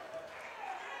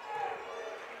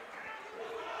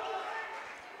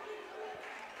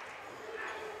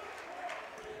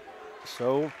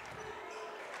 So,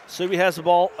 Subi has the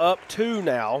ball up 2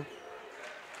 now.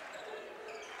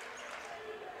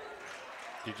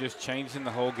 You're just changing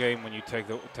the whole game when you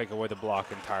take away the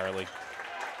block entirely.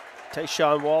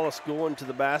 Tayshawn Wallace going to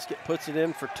the basket, puts it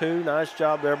in for 2. Nice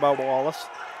job there by Wallace.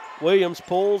 Williams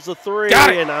pulls the 3,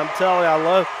 and I'm telling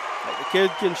you, the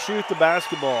kid can shoot the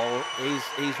basketball.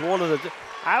 He's one of the.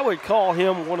 I would call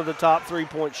him one of the top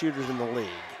 3-point shooters in the league.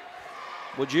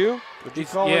 Would you? Would you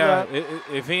call him that?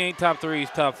 If he ain't top 3, he's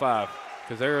top 5,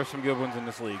 because there are some good ones in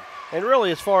this league. And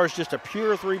really, as far as just a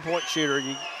pure 3-point shooter,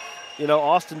 you know,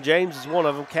 Austin James is one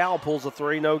of them. Cal pulls a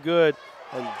 3, no good.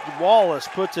 And Wallace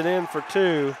puts it in for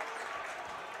 2.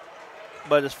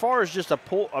 But as far as just a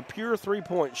pure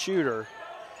 3-point shooter,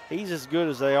 he's as good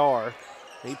as they are.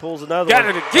 He pulls another one.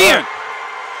 Got it again.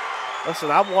 Listen,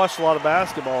 I've watched a lot of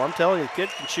basketball. I'm telling you, the kid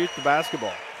can shoot the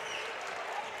basketball.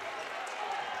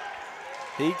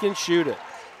 He can shoot it.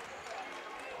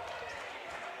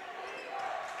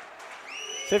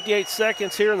 58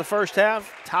 seconds here in the first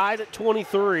half, tied at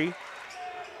 23.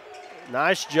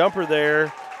 Nice jumper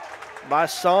there by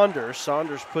Saunders.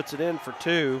 Saunders puts it in for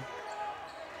 2.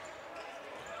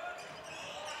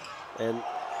 And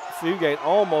Fugate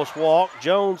almost walked.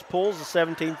 Jones pulls the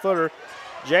 17-footer.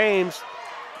 James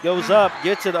goes up,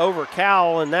 gets it over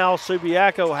Cowell, and now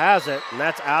Subiaco has it, and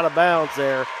that's out of bounds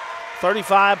there.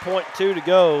 35.2 to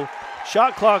go.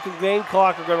 Shot clock and game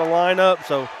clock are going to line up,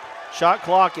 so shot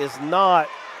clock is not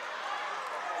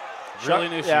really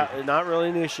an issue. Yeah, not really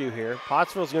an issue here.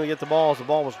 Pottsville's going to get the ball as the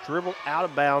ball was dribbled out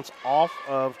of bounds off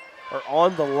of or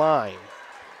on the line.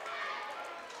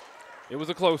 It was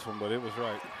a close one, but it was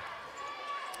right.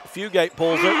 Fugate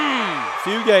pulls it.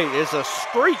 Fugate is a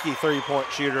streaky three-point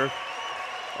shooter,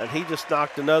 and he just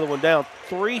knocked another one down.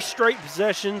 3 straight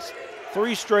possessions,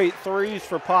 3 straight threes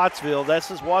for Pottsville.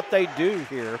 This is what they do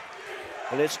here,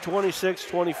 and it's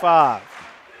 26-25.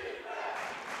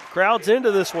 Crowd's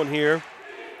into this one here.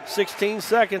 16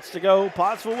 seconds to go.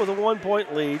 Pottsville with a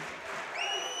 1-point lead.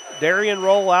 Darian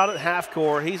roll out at half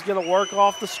court. He's going to work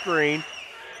off the screen.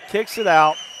 Kicks it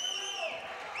out.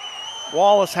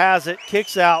 Wallace has it.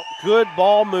 Kicks out. Good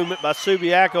ball movement by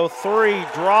Subiaco. 3,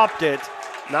 dropped it.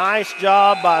 Nice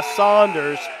job by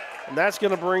Saunders. And that's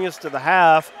going to bring us to the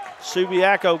half.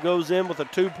 Subiaco goes in with a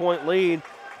 2-point lead.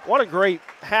 What a great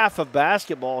half of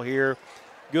basketball here.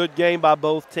 Good game by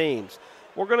both teams.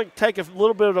 We're going to take a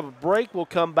little bit of a break. We'll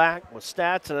come back with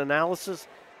stats and analysis.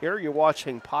 Here you're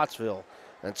watching Pottsville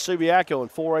and Subiaco in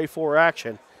 4A-4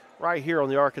 action right here on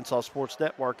the Arkansas Sports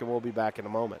Network, and we'll be back in a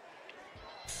moment.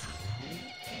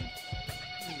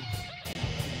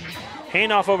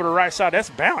 Handoff over to the right side. That's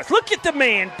balance. Look at the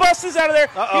man. Busts out of there.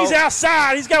 He's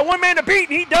outside. He's got one man to beat,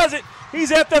 and he does it.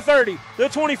 He's at the 30, the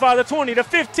 25, the 20, the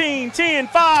 15, 10,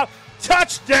 5.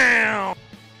 Touchdown.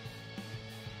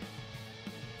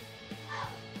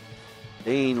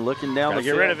 Dean looking down the get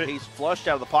field. rid of it. He's flushed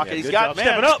out of the pocket. Yeah, He's got man.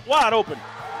 stepping up, wide open.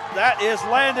 That is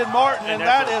Landon Martin, and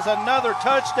that is another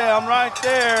touchdown right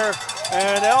there.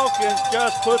 And Elkins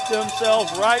just put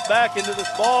themselves right back into this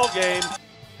ball game.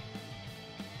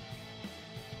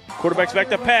 Quarterback's back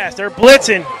to pass. They're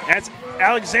blitzing. That's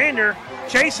Alexander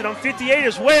chasing him. 58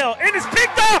 as well. And it's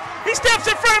picked off. He steps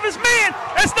in front of his man.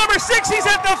 That's number 6. He's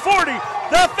at the 40,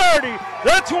 the 30,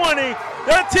 the 20,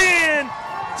 the 10.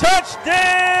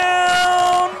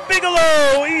 Touchdown,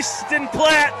 Bigelow. Easton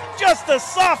Platt, just a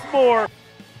sophomore.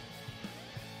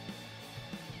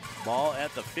 Ball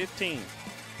at the 15.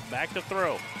 Back to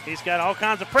throw. He's got all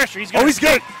kinds of pressure. He's got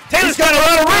Taylor's got a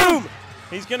lot of room.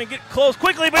 He's going to get close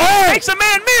quickly, but he makes a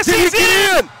man miss. He's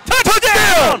in.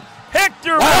 Touchdown.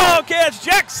 Hector Wildcats.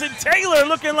 Jackson Taylor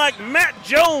looking like Matt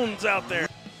Jones out there.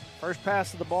 First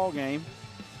pass of the ball game.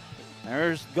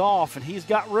 There's Goff, and he's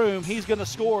got room. He's going to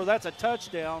score. That's a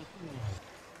touchdown.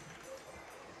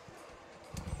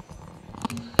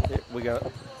 We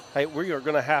are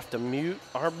going to have to mute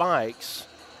our mics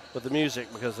with the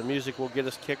music because the music will get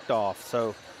us kicked off.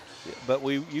 So, but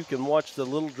you can watch the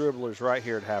little dribblers right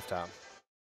here at halftime.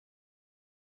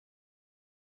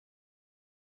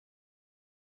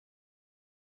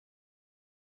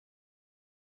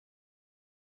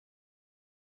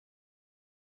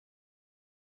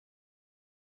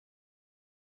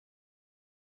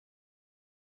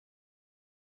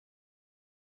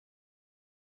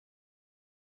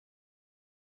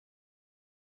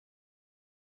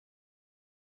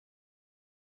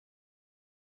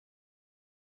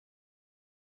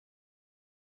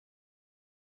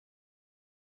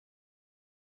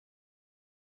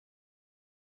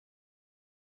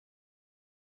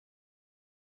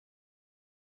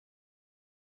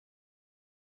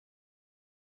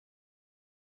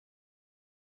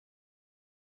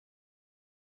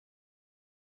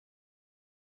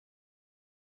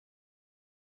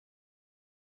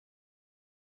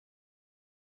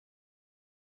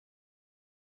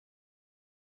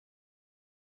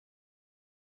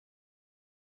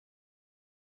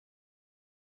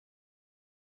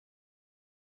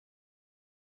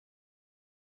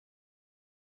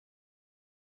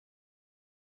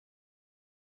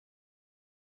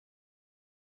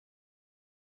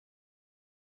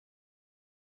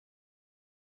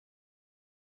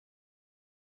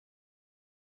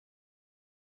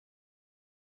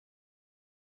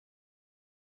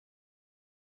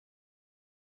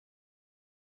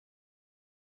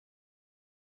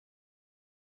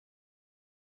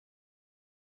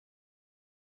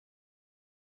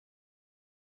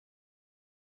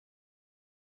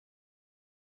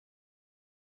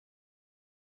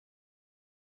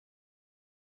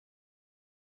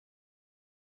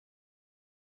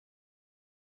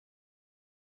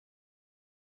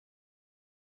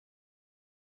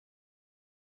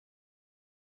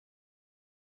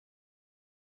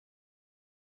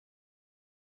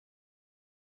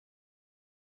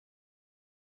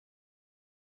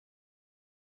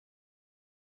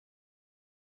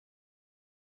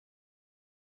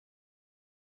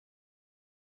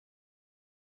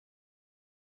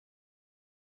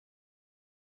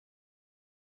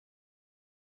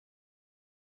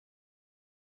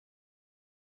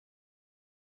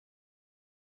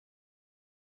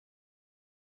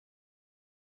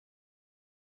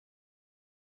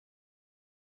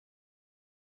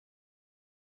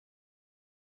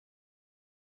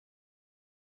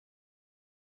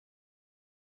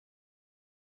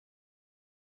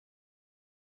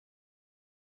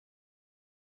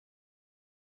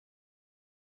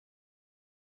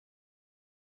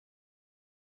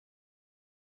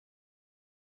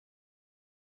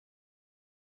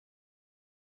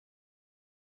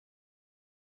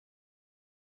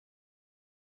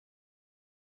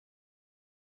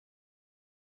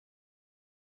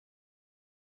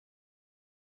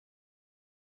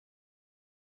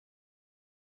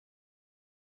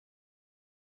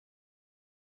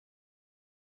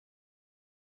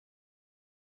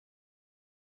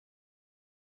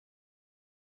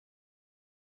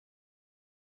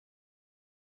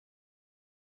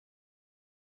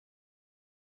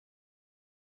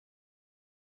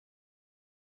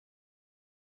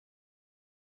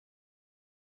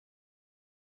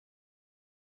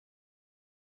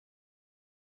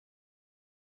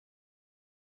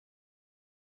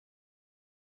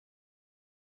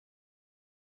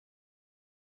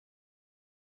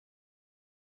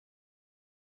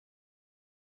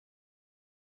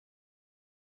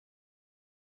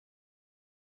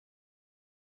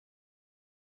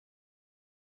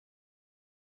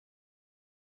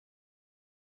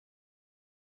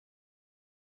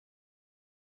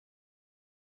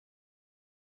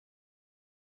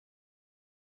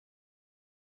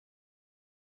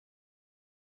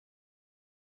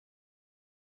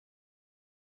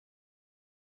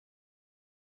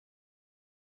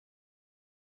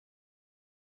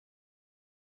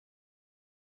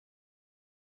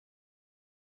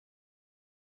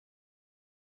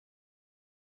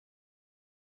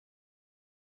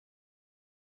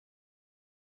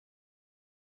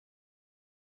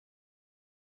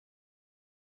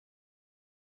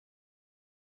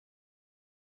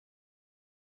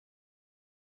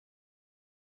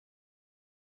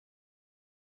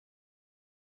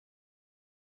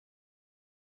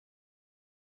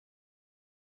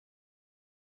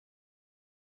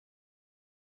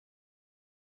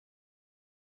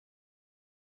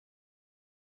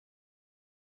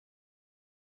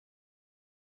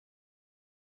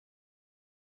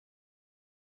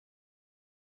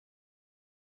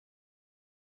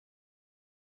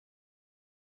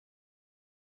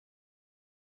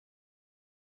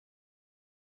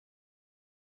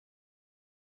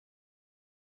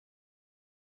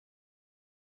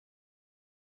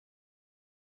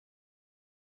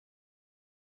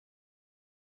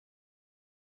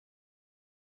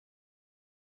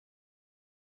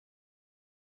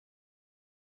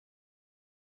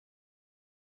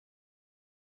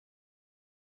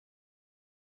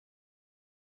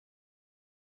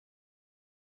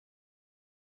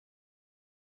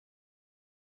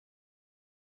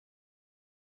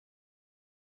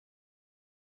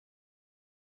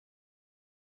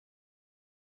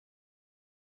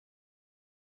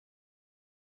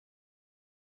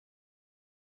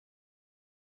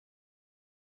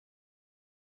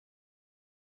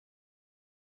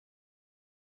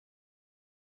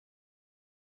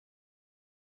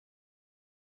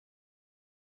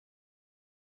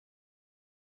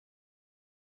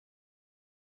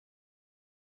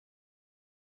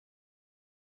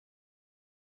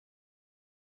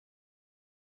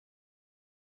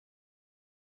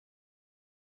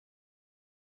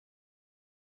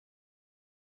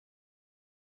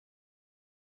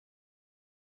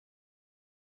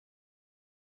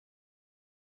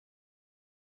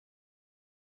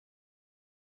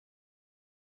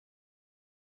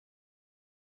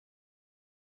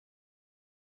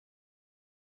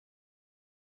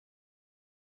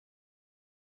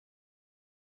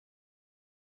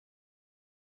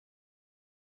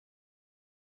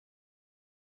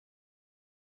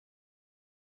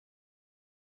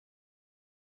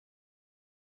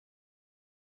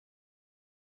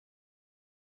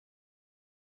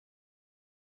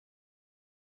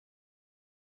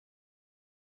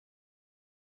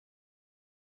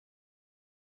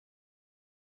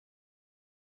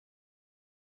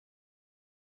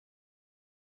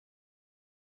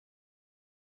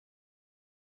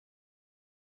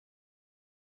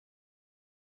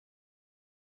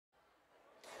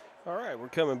 All right, we're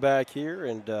coming back here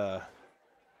and got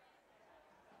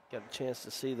a chance to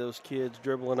see those kids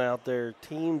dribbling out there.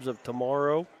 Teams of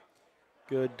tomorrow.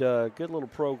 Good little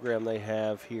program they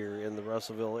have here in the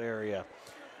Russellville area.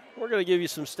 We're going to give you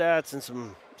some stats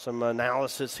and some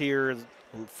analysis here in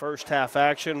first half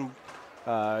action.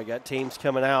 Got teams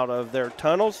coming out of their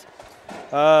tunnels.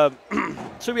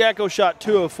 Subiaco shot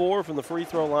 2 of 4 from the free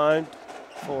throw line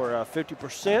for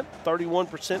 50%,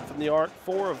 31% from the arc,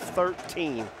 4 of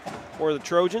 13 for the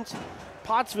Trojans.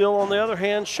 Pottsville, on the other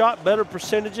hand, shot better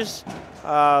percentages,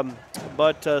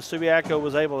 but Subiaco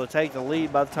was able to take the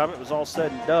lead by the time it was all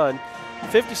said and done.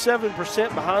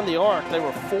 57% behind the arc. They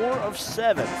were 4 of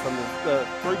 7 from the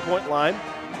three-point line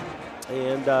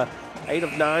and 8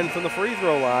 of 9 from the free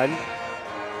throw line.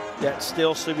 Yet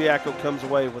still Subiaco comes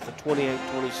away with a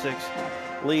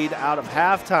 28-26 lead out of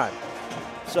halftime.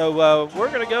 So we're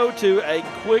going to go to a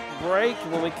quick break.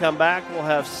 When we come back, we'll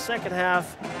have second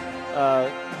half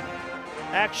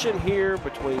action here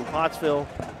between Pottsville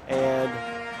and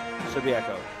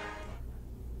Subiaco.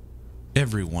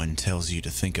 Everyone tells you to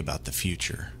think about the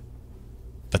future,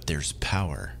 but there's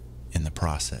power in the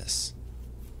process.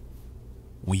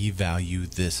 We value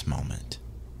this moment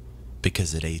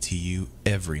because at ATU,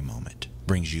 every moment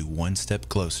brings you one step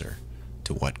closer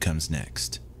to what comes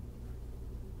next.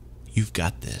 You've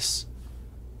got this.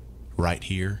 Right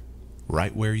here,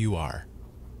 right where you are.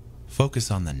 Focus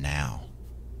on the now,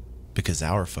 because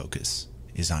our focus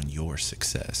is on your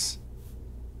success.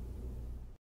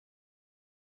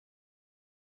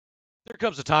 There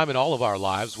comes a time in all of our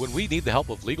lives when we need the help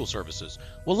of legal services.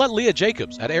 Well, let Leah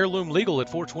Jacobs at Heirloom Legal at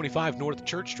 425 North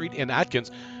Church Street in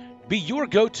Atkins be your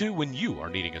go-to when you are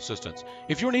needing assistance.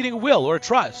 If you're needing a will or a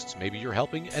trust, maybe you're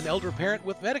helping an elder parent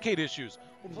with Medicaid issues.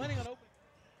 We're planning on opening.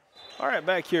 All right,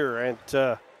 back here, and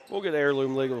we'll get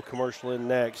Heirloom Legal commercial in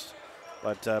next.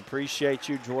 But appreciate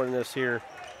you joining us here.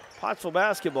 Pottsville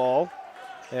basketball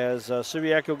as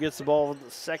Subiaco gets the ball in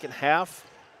the second half.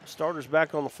 Starters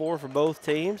back on the floor for both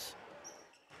teams.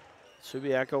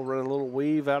 Subiaco running a little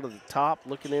weave out of the top,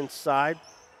 looking inside.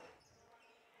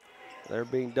 They're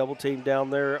being double teamed down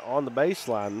there on the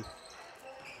baseline.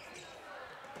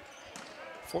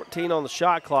 14 on the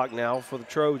shot clock now for the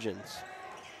Trojans.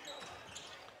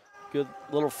 Good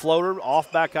little floater,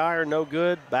 off back iron, no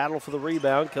good. Battle for the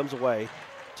rebound, comes away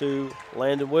to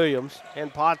Landon Williams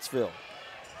and Pottsville.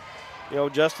 You know,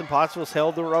 Justin, Pottsville's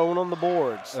held their own on the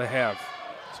boards. They have.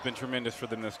 It's been tremendous for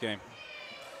them this game.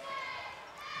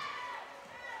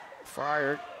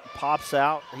 Fryer pops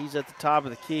out. He's at the top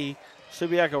of the key.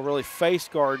 Subiaco really face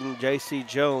guarding J.C.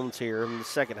 Jones here in the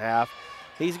second half.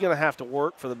 He's going to have to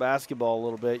work for the basketball a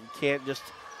little bit. You can't just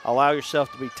allow yourself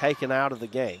to be taken out of the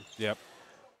game. Yep.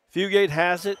 Fugate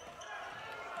has it.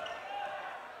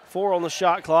 4 on the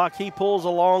shot clock. He pulls a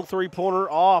long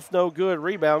three-pointer off. No good.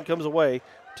 Rebound comes away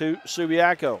to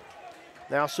Subiaco.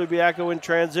 Now Subiaco in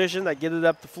transition. They get it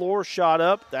up the floor. Shot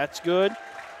up. That's good.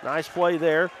 Nice play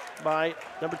there by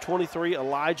number 23,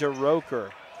 Elijah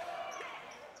Roker.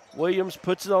 Williams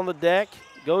puts it on the deck.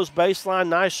 Goes baseline.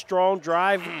 Nice strong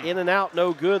drive. In and out.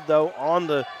 No good, though, on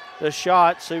the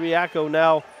shot. Subiaco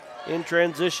now in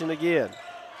transition again.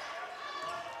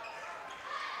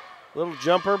 Little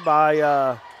jumper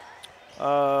by,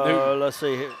 let's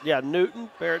see here. Yeah, Newton,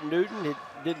 Barrett Newton. It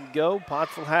didn't go.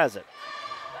 Pottsville has it.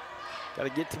 Got to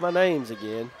get to my names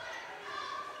again.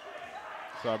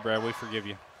 Sorry, Brad, we forgive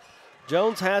you.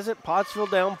 Jones has it. Pottsville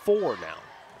down 4 now.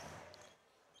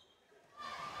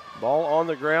 Ball on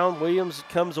the ground. Williams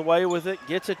comes away with it.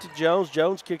 Gets it to Jones.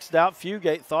 Jones kicks it out.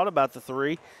 Fugate thought about the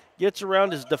 3. Gets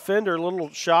around his defender. Little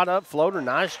shot up floater.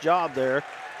 Nice job there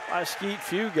by Skeet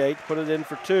Fugate. Put it in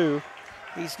for 2.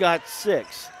 He's got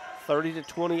 6.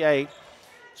 30-28.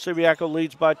 Subiaco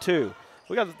leads by 2.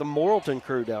 We got the Morrilton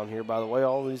crew down here, by the way.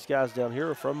 All these guys down here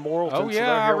are from Morrilton. Oh,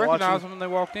 yeah, I recognized them when they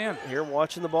walked in. Here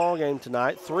watching the ball game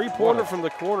tonight. Three-pointer from the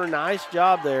corner. Nice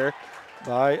job there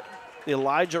by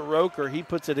Elijah Roker. He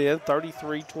puts it in,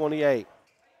 33-28.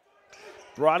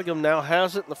 Brodingham now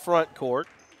has it in the front court.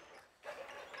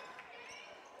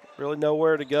 Really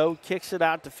nowhere to go. Kicks it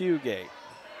out to Fugate.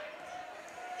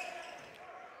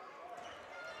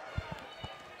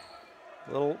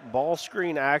 Little ball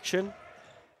screen action.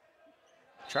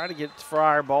 Try to get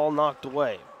Fryer, ball knocked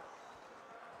away.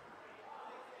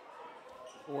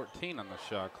 14 on the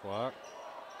shot clock.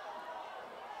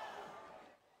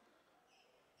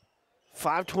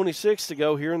 5:26 to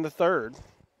go here in the third.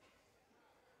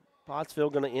 Pottsville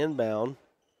going to inbound.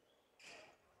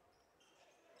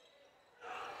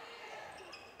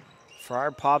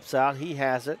 Fryer pops out. He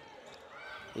has it.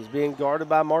 He's being guarded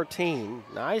by Martine.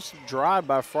 Nice drive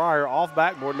by Fryer. Off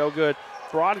backboard, no good.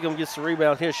 Brodigan gets the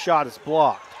rebound. His shot is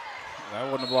blocked. That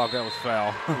wasn't a block. That was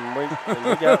foul. And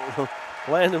we got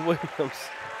Landon Williams.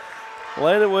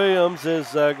 Landon Williams is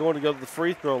going to go to the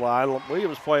free throw line.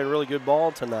 Williams playing really good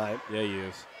ball tonight. Yeah, he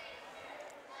is.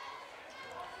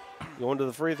 Going to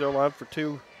the free throw line for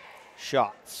 2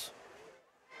 shots.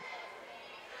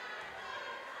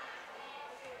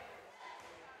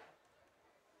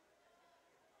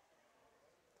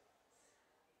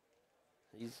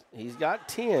 He's got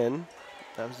 10.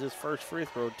 That was his first free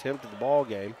throw attempt of the ball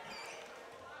game.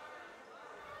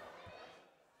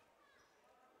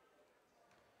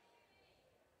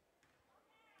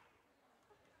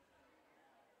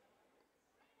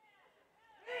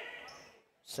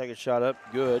 Second shot up,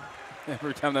 good.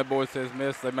 Every time that boy says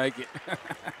miss, they make it.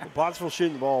 Pottsville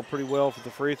shooting the ball pretty well for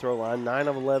the free throw line. 9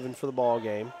 of 11 for the ball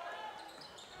game.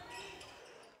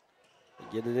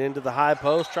 Get it into the high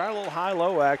post. Try a little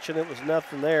high-low action. It was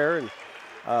nothing there, and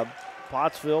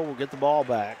Pottsville will get the ball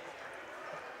back.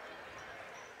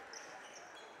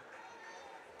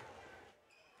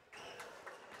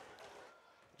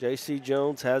 J.C.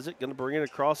 Jones has it, going to bring it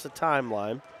across the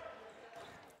timeline.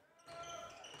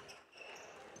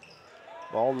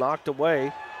 Ball knocked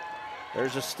away.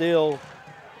 There's a steal.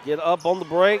 Get up on the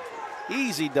break.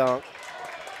 Easy dunk.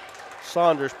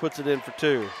 Saunders puts it in for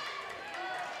 2.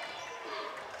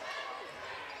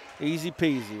 Easy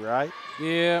peasy, right?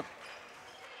 Yeah.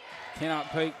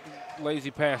 Cannot take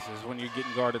lazy passes when you're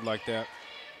getting guarded like that.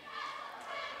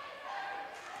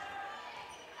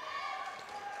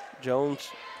 Jones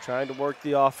trying to work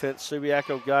the offense.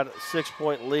 Subiaco got a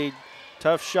 6-point lead.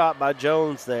 Tough shot by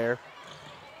Jones there.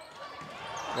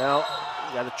 Now,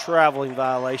 got a traveling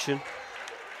violation.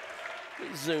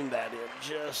 We zoomed that in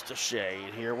just a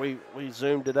shade here. We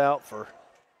zoomed it out for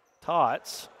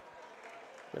Tots.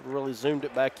 Never really zoomed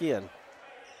it back in.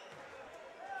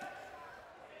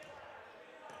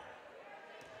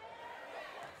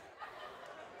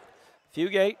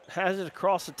 Fugate has it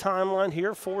across the timeline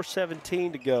here.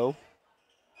 4:17 to go.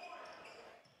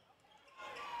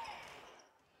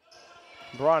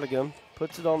 Brodigan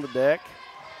puts it on the deck.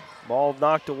 Ball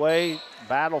knocked away.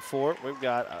 Battle for it. We've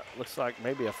got, looks like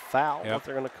maybe a foul, what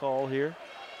they're going to call here.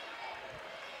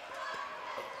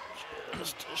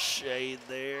 Just a shade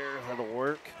there. That'll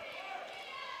work.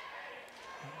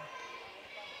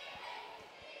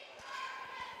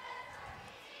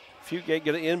 Fugate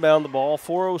going to inbound the ball.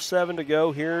 4:07 to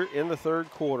go here in the third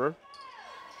quarter.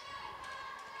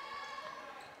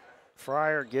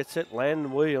 Fryer gets it.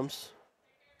 Landon Williams.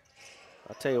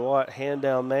 I'll tell you what, hand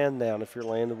down, man down if you're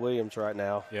Landon Williams right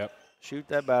now. Yep. Shoot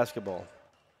that basketball.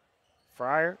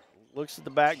 Fryer looks at the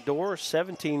back door.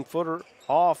 17-footer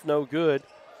off, no good.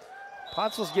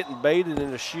 Pottsville's getting baited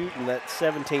into shooting that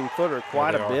 17-footer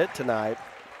quite a bit tonight.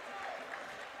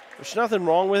 There's nothing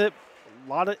wrong with it. A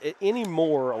lot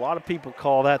of people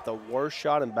call that the worst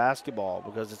shot in basketball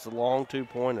because it's a long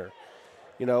 2-pointer.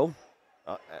 You know,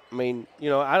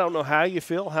 I don't know how you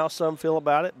feel, how some feel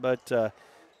about it, but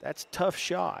that's a tough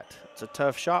shot. It's a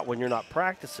tough shot when you're not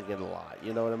practicing it a lot.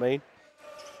 You know what I mean?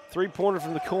 3-pointer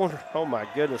from the corner. Oh, my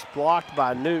goodness. Blocked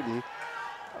by Newton.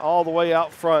 All the way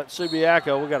out front.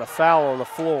 Subiaco, we got a foul on the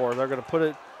floor. They're going to put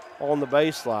it on the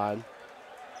baseline.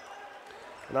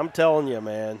 And I'm telling you,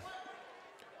 man,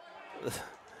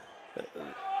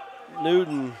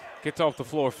 Newton gets off the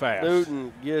floor fast.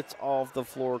 Newton gets off the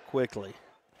floor quickly.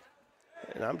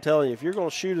 And I'm telling you, if you're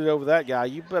going to shoot it over that guy,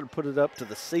 you better put it up to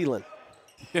the ceiling.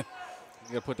 Yeah.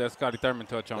 You got to put that Scotty Thurman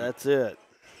touch on it. That's it.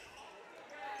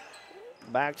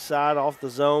 Backside off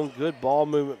the zone. Good ball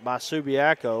movement by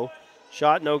Subiaco.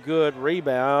 Shot no good.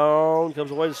 Rebound comes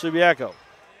away to Subiaco.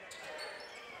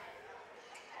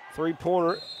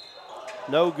 3-pointer.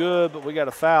 No good, but we got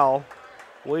a foul.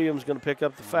 Williams going to pick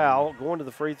up the foul. Going to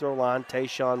the free throw line,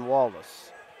 Tayshawn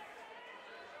Wallace.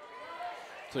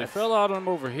 So he fell out on him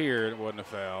over here. It wasn't a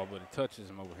foul, but it touches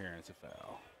him over here and it's a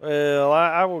foul. Well,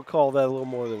 I would call that a little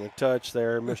more than a touch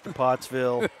there, Mr.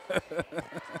 Pottsville.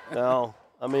 No,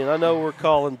 I mean, I know we're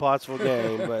calling Pottsville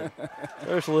game, but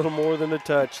there's a little more than a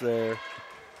touch there.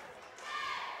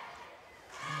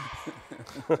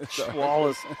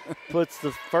 Wallace puts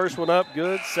the first one up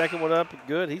good, second one up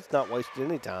good. He's not wasting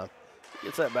any time.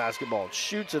 Gets that basketball and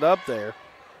shoots it up there.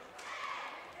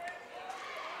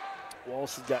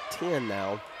 Wallace has got 10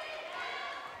 now.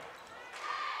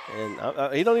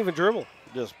 And he don't even dribble.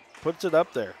 Just puts it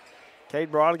up there.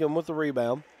 Cade Brodigan with the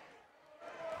rebound.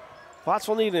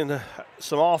 Pottsville needing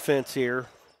some offense here.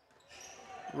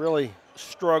 Really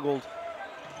struggled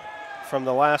from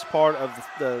the last part of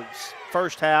the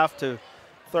first half to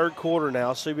third quarter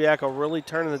now. Subiaco really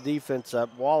turning the defense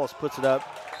up. Wallace puts it up.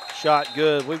 Shot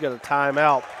good. We've got a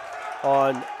timeout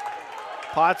on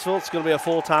Pottsville. It's going to be a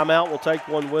full timeout. We'll take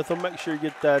one with them. Make sure you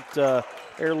get that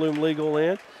heirloom legal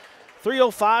in.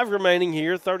 3:05 remaining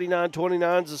here.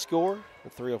 39-29 is the score.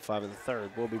 3:05 in the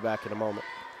third. We'll be back in a moment.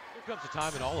 There comes a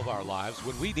time in all of our lives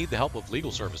when we need the help of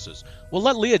legal services. Well,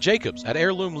 let Leah Jacobs at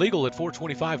Heirloom Legal at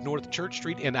 425 North Church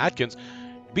Street in Atkins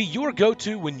be your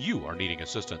go-to when you are needing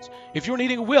assistance. If you're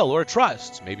needing a will or a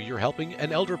trust, maybe you're helping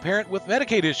an elder parent with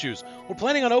Medicaid issues, or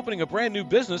planning on opening a brand new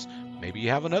business, maybe you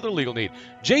have another legal need.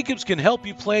 Jacobs can help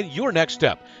you plan your next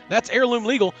step. That's Heirloom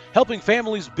Legal, helping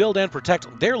families build and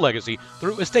protect their legacy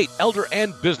through estate, elder,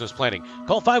 and business planning.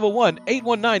 Call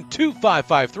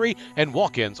 501-819-2553, and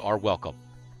walk-ins are welcome.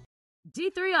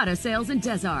 D3 Auto Sales in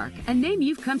Des Arc, a name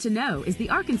you've come to know, is the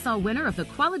Arkansas winner of the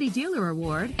Quality Dealer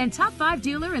Award and Top 5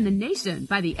 Dealer in the Nation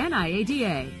by the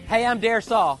NIADA. Hey, I'm Dare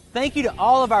Saul. Thank you to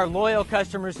all of our loyal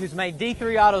customers who's made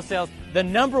D3 Auto Sales the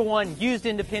 #1 used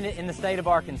independent in the state of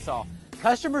Arkansas.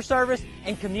 Customer service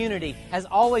and community has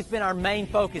always been our main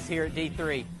focus here at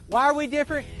D3. Why are we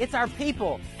different? It's our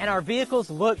people, and our vehicles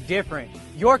look different.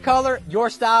 Your color, your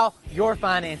style, your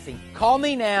financing. Call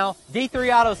me now, D3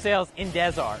 Auto Sales in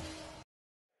Des Arc.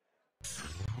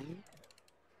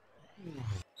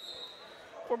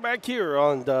 We're back here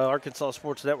on the Arkansas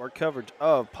Sports Network coverage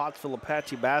of Pottsville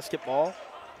Apache basketball.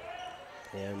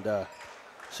 And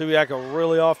Subiaco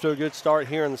really off to a good start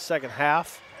here in the second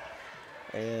half.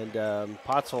 And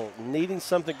Pottsville needing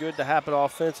something good to happen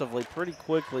offensively pretty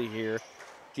quickly here.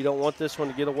 You don't want this one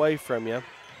to get away from you.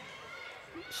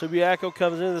 Subiaco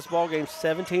comes into this ballgame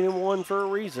 17-1 for a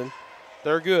reason.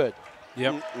 They're good.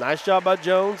 Yep. Nice job by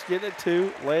Jones getting it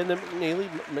 2. Landon McNeely.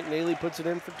 McNeely puts it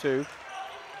in for 2.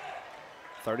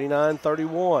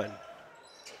 39-31.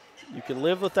 You can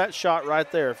live with that shot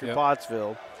right there if you're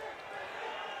Pottsville.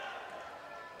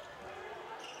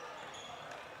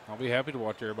 I'll be happy to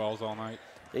watch air balls all night.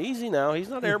 Easy now. He's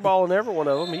not airballing every one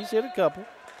of them. He's hit a couple.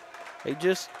 He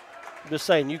just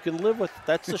saying, you can live with,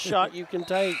 that's the shot you can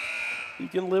take. You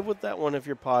can live with that one if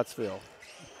you're Pottsville.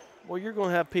 Well, you're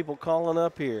going to have people calling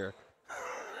up here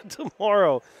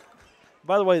tomorrow.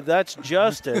 By the way, that's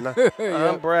Justin.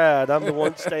 I'm Brad. I'm the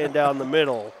one staying down the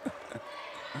middle,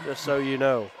 just so you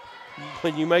know,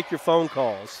 when you make your phone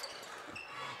calls.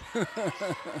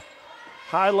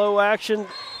 High-low action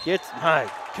gets, my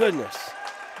goodness.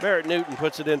 Barrett Newton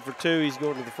puts it in for 2. He's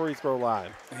going to the free throw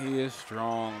line. He is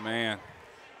strong, man.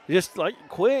 Just like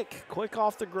quick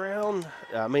off the ground.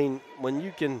 I mean, when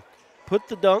you can put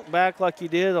the dunk back like you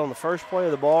did on the first play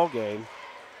of the ball game,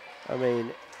 I mean,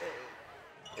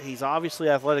 he's obviously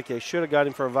athletic. They should have got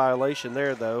him for a violation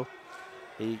there, though.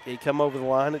 He come over the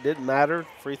line. It didn't matter.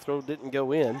 Free throw didn't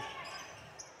go in.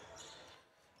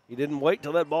 He didn't wait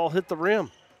till that ball hit the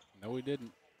rim. No, he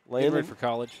didn't. Landon, ready for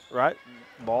college. Right.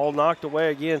 Ball knocked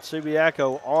away again.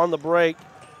 Subiaco on the break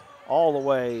all the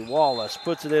way. Wallace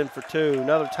puts it in for 2.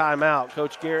 Another timeout.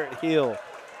 Coach Garrett Hill.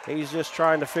 He's just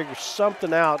trying to figure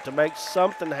something out to make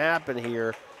something happen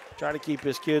here. Try to keep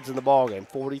his kids in the ballgame.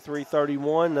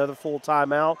 43-31, another full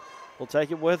timeout. We'll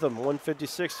take it with them.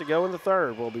 1:56 to go in the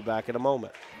third. We'll be back in a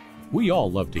moment. We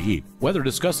all love to eat. Whether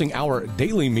discussing our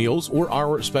daily meals or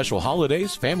our special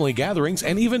holidays, family gatherings,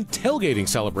 and even tailgating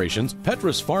celebrations,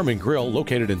 Petra's Farm and Grill,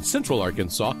 located in Central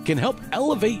Arkansas, can help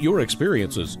elevate your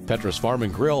experiences. Petra's Farm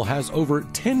and Grill has over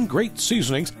 10 great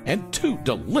seasonings and 2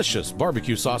 delicious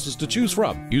barbecue sauces to choose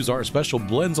from. Use our special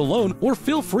blends alone, or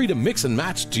feel free to mix and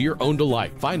match to your own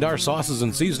delight. Find our sauces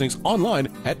and seasonings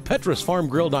online at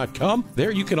petrasfarmgrill.com.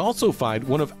 There you can also find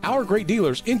one of our great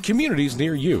dealers in communities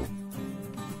near you.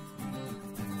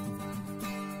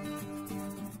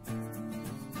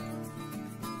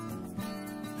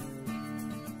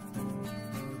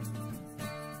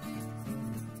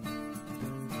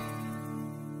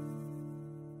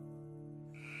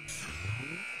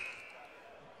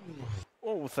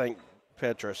 We'll thank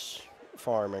Petra's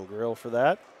Farm and Grill for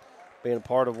that, being a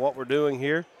part of what we're doing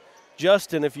here.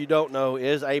 Justin, if you don't know,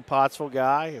 is a Pottsville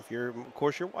guy. Of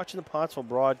course, you're watching the Pottsville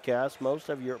broadcast. Most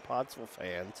of you are Pottsville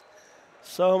fans.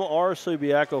 Some are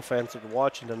Subiaco fans that are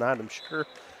watching tonight, I'm sure.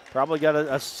 Probably got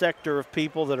a sector of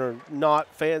people that are not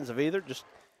fans of either, just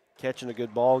catching a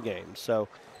good ball game. So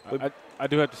I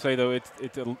do have to say, though,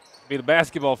 being a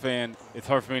basketball fan, it's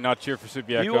hard for me not to cheer for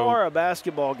Subiaco. You are a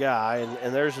basketball guy,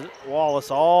 and there's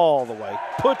Wallace all the way.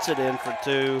 Puts it in for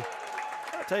 2.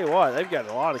 I tell you what, they've got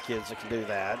a lot of kids that can do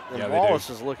that. And yeah, Wallace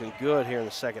is looking good here in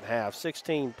the second half.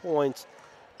 16 points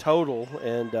total,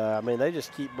 and, they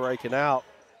just keep breaking out.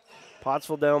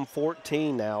 Pottsville down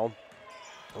 14 now.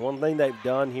 One thing they've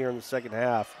done here in the second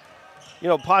half,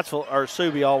 Pottsville or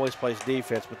Subi always plays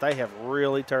defense, but they have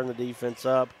really turned the defense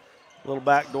up. Little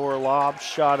backdoor lob,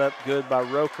 shot up good by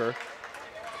Roker.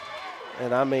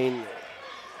 And, I mean,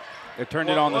 They turned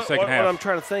it on the second half. What I'm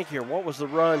trying to think here, what was the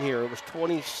run here? It was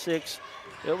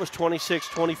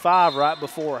 26-25 right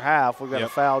before half. We got a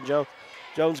foul.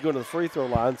 Jones going to the free throw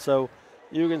line. So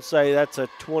you can say that's a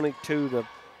 22-5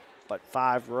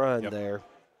 run there.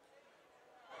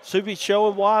 Subi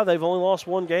showing why they've only lost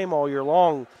one game all year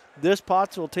long. This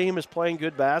Pottsville team is playing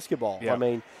good basketball. I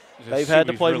mean, they've had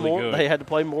to play They had to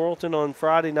play Morrilton on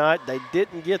Friday night. They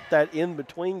didn't get that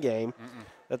in-between game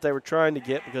that they were trying to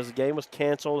get because the game was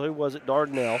canceled. Who was it?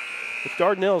 Dardanelle. If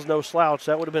Dardanelle's no slouch,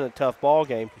 that would have been a tough ball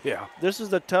game. Yeah. This is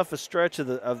the toughest stretch of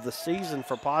the season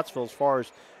for Pottsville as far as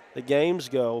the games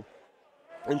go.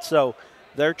 And so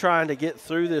they're trying to get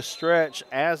through this stretch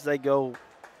as they go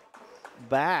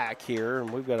back here,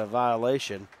 and we've got a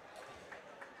violation.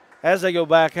 As they go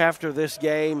back after this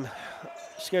game,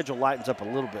 schedule lightens up a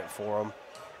little bit for them.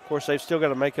 Of course, they've still got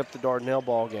to make up the Dardanelle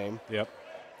ball game. Yep.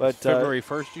 But February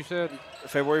 1st, you said?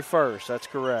 February 1st, that's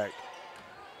correct.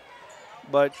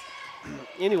 But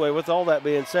anyway, with all that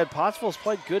being said, Pottsville's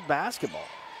played good basketball.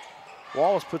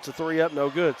 Wallace puts a three up,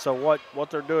 no good. So what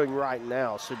they're doing right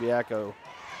now, Subiaco,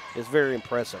 is very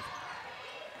impressive.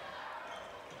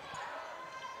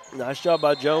 Nice job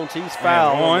by Jones. He's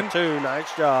fouled on the two.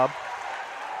 Nice job.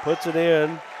 Puts it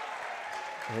in.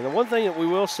 And the one thing that we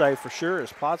will say for sure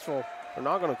is Pottsville, they're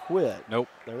not going to quit. Nope.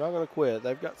 They're not going to quit.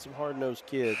 They've got some hard-nosed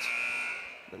kids.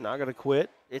 They're not going to quit.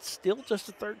 It's still just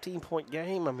a 13-point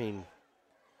game. I mean,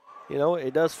 you know,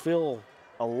 it does feel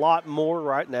a lot more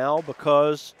right now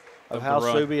because of how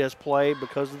Subi has played,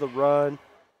 because of the run.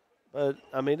 But,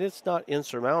 I mean, it's not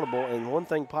insurmountable. And one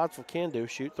thing Pottsville can do,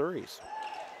 shoot threes.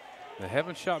 They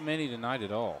haven't shot many tonight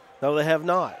at all. No, they have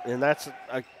not. And that's,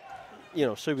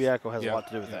 Subiaco has a lot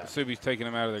to do with that. Subi's taking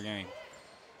them out of their game.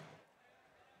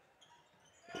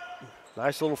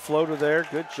 Nice little floater there.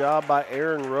 Good job by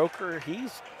Aaron Roker.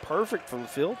 He's perfect from the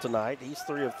field tonight. He's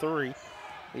 3 of 3.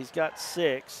 He's got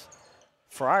 6.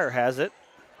 Fryer has it.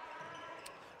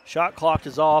 Shot clock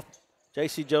is off.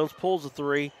 J.C. Jones pulls a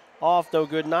 3. Off, no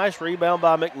good. Nice rebound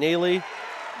by McNeely.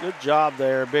 Good job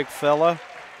there, big fella.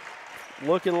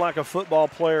 Looking like a football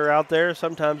player out there.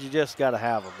 Sometimes you just got to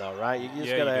have them, though, right? You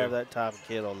just got to have that type of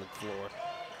kid on the floor.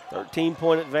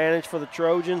 13-point advantage for the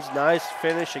Trojans. Nice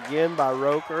finish again by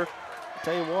Roker. I'll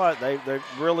tell you what,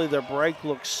 their break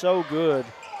looks so good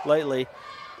lately.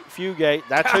 Fugate,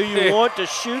 that's who you want to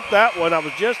shoot that one. I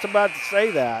was just about to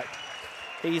say that.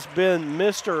 He's been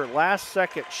Mr.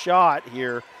 Last-second shot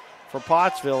here for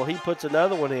Pottsville. He puts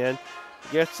another one in.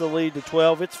 Gets the lead to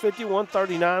 12. It's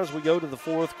 51-39 as we go to the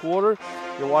fourth quarter.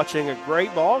 You're watching a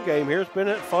great ball game here. It's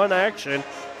been fun action.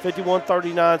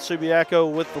 51-39,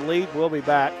 Subiaco with the lead. We'll be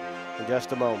back in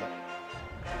just a moment.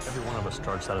 Every one of us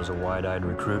starts out as a wide-eyed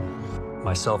recruit,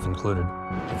 myself included.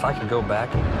 If I could go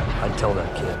back, I'd tell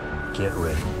that kid, get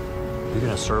ready. You're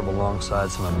going to serve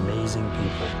alongside some amazing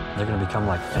people. They're going to become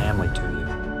like family to you.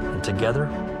 And together,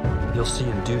 you'll see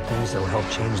them do things that will help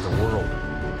change the world,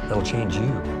 that'll change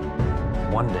you.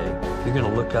 One day, you're going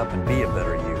to look up and be a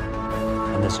better you.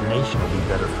 And this nation will be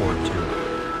better for it, too.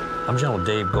 I'm General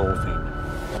Dave Goldfein.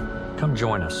 Come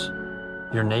join us.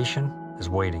 Your nation is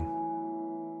waiting.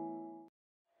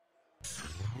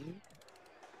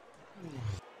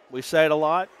 We say it a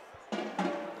lot,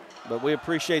 but we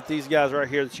appreciate these guys right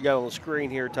here that you got on the screen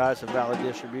here, Tyson Valley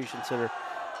Distribution Center.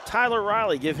 Tyler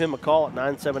Riley, give him a call at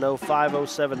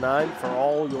 970-5079 for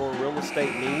all your real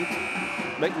estate needs.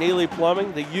 McNeely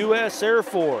Plumbing, the U.S. Air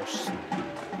Force,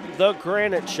 the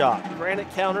Granite Shop, granite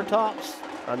countertops.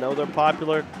 I know they're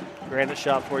popular. Granite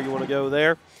Shop's where you want to go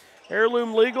there.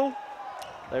 Heirloom Legal,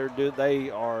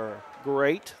 they are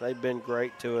great. They've been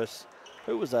great to us.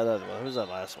 Who was that other one? Who was that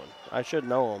last one? I should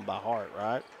know them by heart,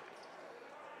 right?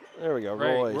 There we go,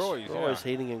 Roy's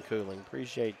Heating and Cooling.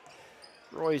 Appreciate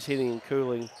Roy's Heating and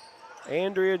Cooling.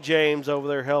 Andrea James over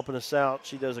there helping us out.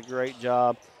 She does a great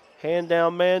job. Hand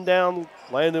down, man down.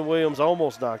 Landon Williams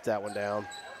almost knocked that one down.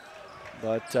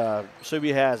 But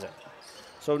Subi has it.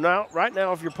 So now, right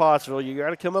now, if you're Pottsville, you got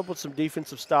to come up with some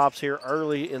defensive stops here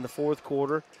early in the fourth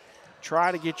quarter.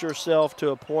 Try to get yourself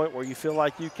to a point where you feel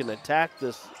like you can attack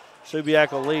this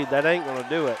Subiaco lead. That ain't going to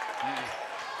do it.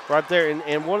 Right there.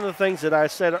 And one of the things that I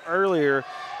said earlier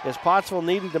is Pottsville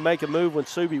needed to make a move when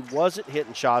Subi wasn't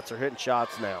hitting shots. They're hitting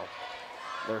shots now.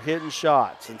 They're hitting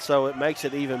shots. And so it makes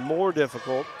it even more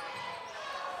difficult.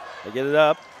 They get it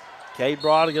up. Cade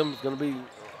Brodigan is going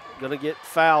to get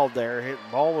fouled there. The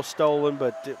ball was stolen,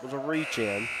 but it was a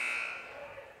reach-in.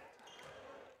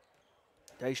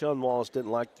 Tayshawn Wallace didn't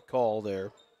like the call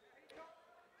there.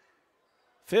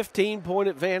 15-point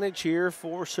advantage here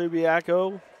for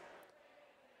Subiaco.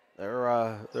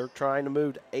 They're trying to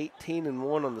move to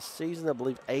 18-1 on the season. I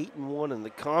believe 8-1 in the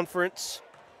conference.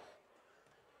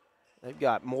 They've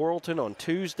got Morrilton on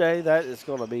Tuesday. That is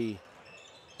going to be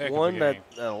one that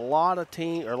a lot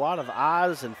of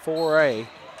eyes in 4A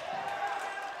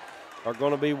are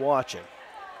going to be watching.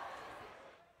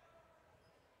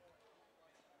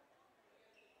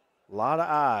 A lot of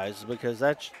eyes, because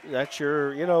that's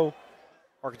your,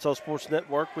 Arkansas Sports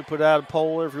Network. We put out a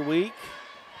poll every week,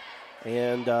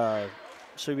 and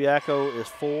Subiaco is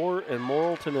 4 and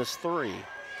Morrilton is 3.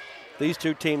 These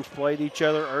two teams played each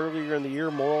other earlier in the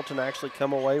year. Morrilton actually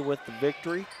come away with the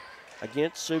victory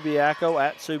against Subiaco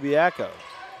at Subiaco.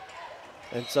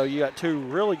 And so you got two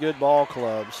really good ball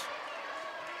clubs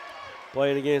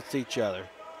playing against each other.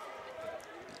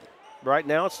 Right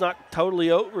now it's not totally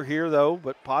over here, though,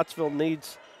 but Pottsville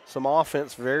needs some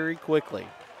offense very quickly.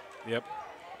 Yep.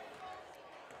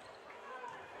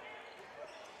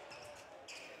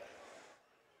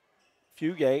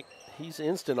 Fugate, he's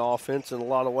instant offense in a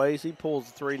lot of ways. He pulls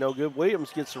the three, no good.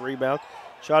 Williams gets the rebound.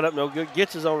 Shot up, no good.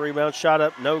 Gets his own rebound. Shot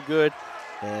up, no good.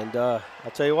 And I'll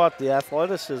tell you what, the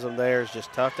athleticism there is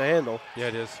just tough to handle. Yeah,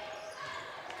 it is.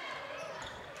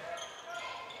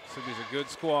 Subi's a good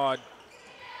squad.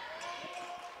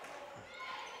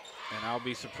 And I'll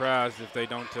be surprised if they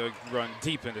don't run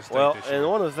deep into state this year. And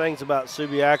one of the things about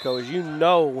Subiaco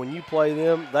is when you play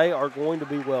them, they are going to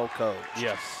be well coached.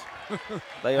 Yes.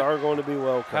 They are going to be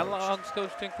well coached. How long has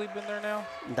Coach Tinkley been there now?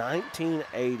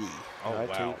 1980. Oh,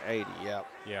 1980, wow. yep.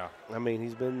 Yeah. I mean,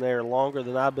 he's been there longer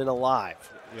than I've been alive.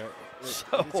 Yeah.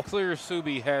 So, it's clear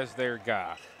Subi has their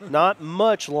guy. Not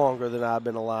much longer than I've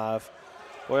been alive.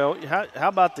 Well, how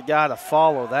about the guy to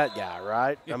follow that guy,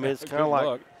 right? Yeah, I mean, it's kind of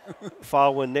like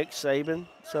following Nick Saban in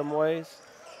some ways.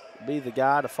 Be the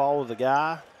guy to follow the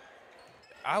guy.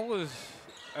 I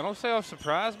don't say I was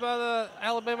surprised by the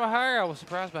Alabama hire. I was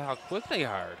surprised by how quick they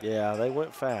hired. Yeah, they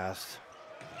went fast.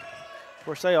 Of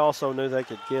course, they also knew they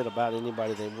could get about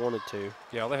anybody they wanted to.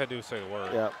 Yeah, all they had to do was say the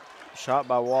word. Yep. Shot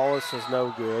by Wallace is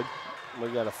no good. We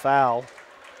got a foul.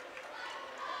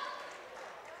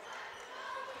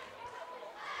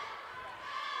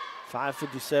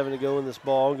 .5:57 to go in this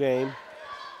ball game.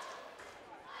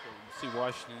 See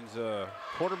Washington's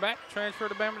quarterback transfer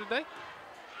to Bama today?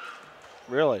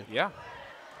 Really? Yeah.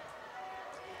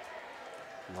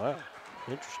 Wow.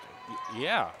 Interesting.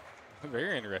 Yeah.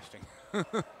 Very interesting.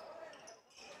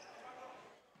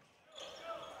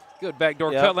 Good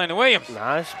backdoor cut, Landon Williams.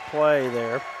 Nice play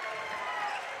there.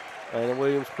 Landon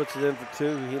Williams puts it in for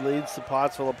two. He leads the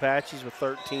Pottsville Apaches with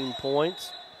 13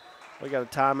 points. We got a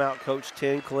timeout, Coach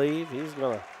Tinkley. He's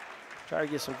going to try to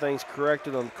get some things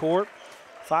corrected on the court.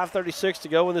 5:36 to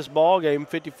go in this ball game,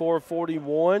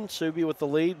 54-41. Subi with the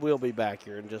lead. We'll be back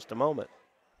here in just a moment.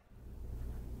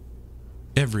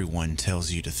 Everyone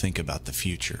tells you to think about the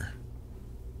future,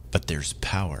 but there's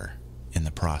power in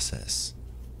the process.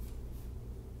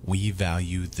 We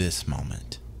value this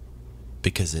moment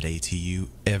because at ATU,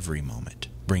 every moment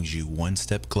brings you one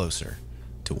step closer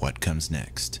to what comes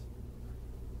next.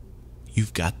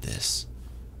 You've got this.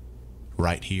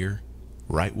 Right here,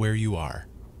 right where you are.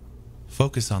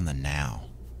 Focus on the now,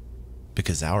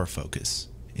 because our focus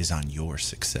is on your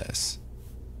success.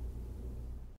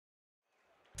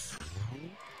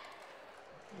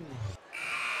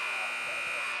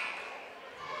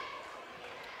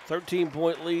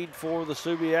 .13-point lead for the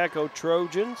Subiaco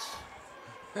Trojans.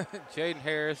 Jaden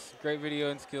Harris, great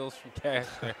video and skills from Cash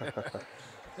there.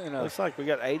 Looks like we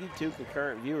got 82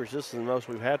 concurrent viewers. This is the most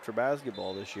we've had for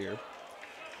basketball this year.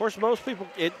 Of course, most people,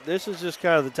 this is just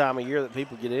kind of the time of year that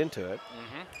people get into it.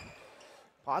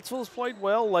 Pottsville's played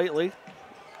well lately.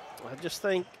 I just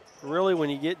think, really, when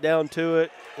you get down to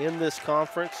it in this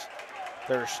conference,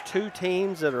 there's two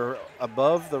teams that are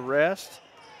above the rest,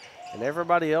 and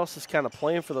everybody else is kind of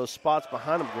playing for those spots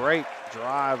behind them. Great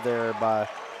drive there by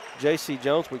J.C.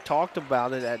 Jones. We talked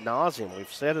about it ad nauseum.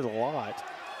 We've said it a lot,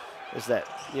 is that,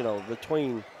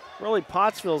 between really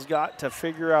Pottsville's got to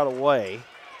figure out a way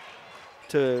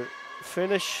to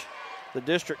finish the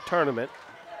district tournament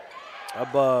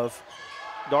above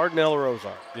Dardanelle or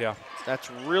Ozark. Yeah. That's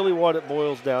really what it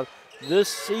boils down. This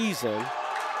season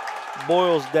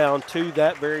boils down to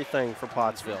that very thing for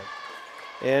Pottsville.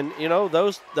 And,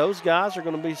 those guys are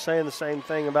going to be saying the same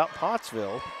thing about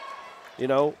Pottsville.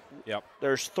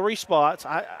 There's three spots.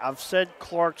 I've said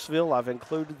Clarksville. I've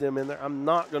included them in there. I'm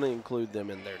not going to include them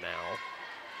in there now.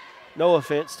 No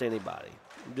offense to anybody.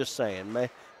 I'm just saying.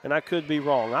 And I could be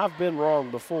wrong. I've been wrong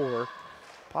before.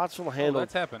 Pottsville handled.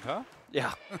 That's happened, huh?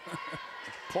 Yeah.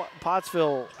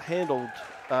 Pottsville handled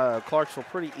Clarksville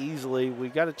pretty easily. We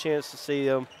got a chance to see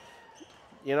them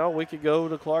you know, we could go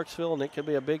to Clarksville and it could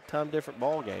be a big-time different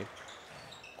ball game.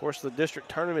 Of course, the district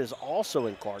tournament is also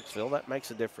in Clarksville. That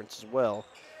makes a difference as well.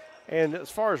 And as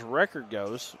far as record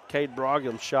goes, Cade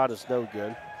Brogham's shot is no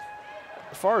good.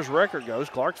 As far as record goes,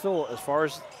 Clarksville, as far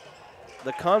as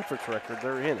the conference record,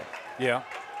 they're in it. Yeah.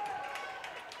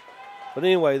 But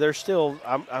anyway, they're still.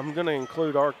 I'm going to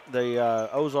include the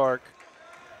Ozark,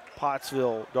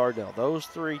 Pottsville, Dardanelle. Those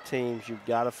three teams, you've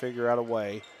got to figure out a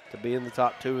way to be in the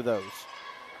top two of those.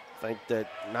 I think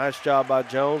that nice job by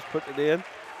Jones putting it in.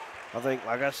 I think,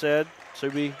 like I said,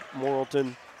 Subi,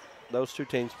 Morrilton, those two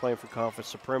teams playing for conference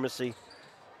supremacy,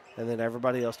 and then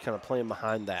everybody else kind of playing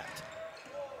behind that.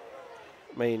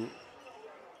 I mean,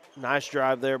 nice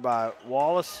drive there by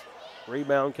Wallace.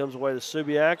 Rebound comes away to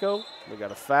Subiaco. We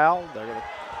got a foul. They're going to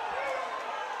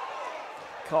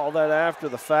call that after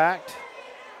the fact.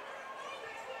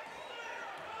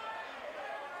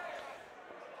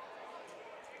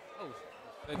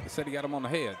 They said he got him on the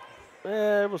head.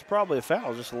 It was probably a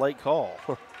foul, just a late call.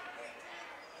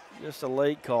 Just a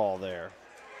late call there.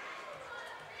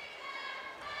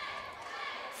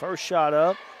 First shot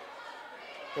up,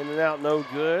 in and out, no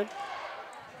good.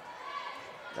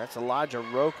 That's Elijah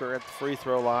Roker at the free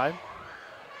throw line.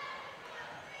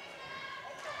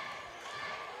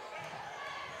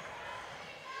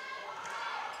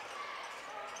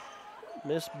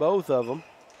 Missed both of them.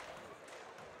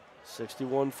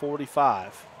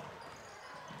 61-45.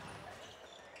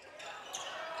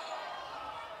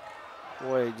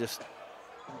 Boy,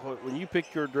 when you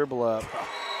pick your dribble up,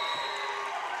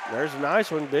 there's a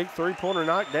nice one, big three-pointer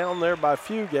knocked down there by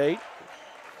Fugate.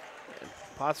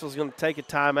 Pottsville's going to take a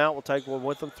timeout. We'll take one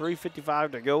with them.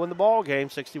 3:55 to go in the ball game.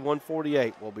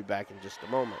 61-48. We'll be back in just a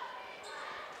moment.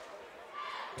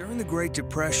 During the Great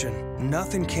Depression,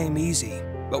 nothing came easy.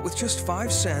 But with just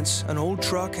 5 cents, an old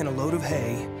truck, and a load of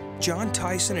hay, John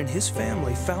Tyson and his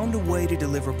family found a way to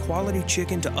deliver quality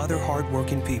chicken to other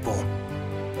hardworking people.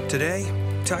 Today,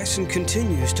 Tyson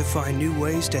continues to find new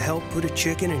ways to help put a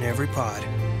chicken in every pot.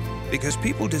 Because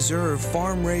people deserve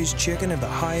farm-raised chicken of the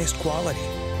highest quality.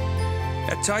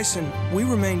 At Tyson, we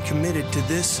remain committed to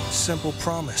this simple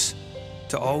promise: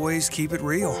 to always keep it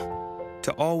real,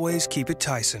 to always keep it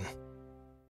Tyson.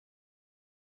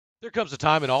 There comes a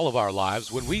time in all of our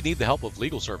lives when we need the help of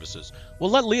legal services.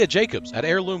 Well, let Leah Jacobs at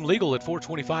Heirloom Legal at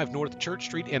 425 North Church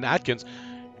Street in Atkins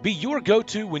be your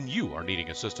go-to when you are needing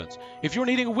assistance. If you're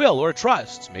needing a will or a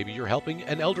trust, maybe you're helping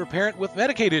an elder parent with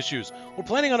Medicaid issues, or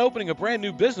planning on opening a brand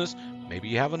new business, maybe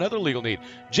you have another legal need.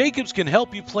 Jacobs can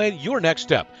help you plan your next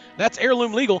step. That's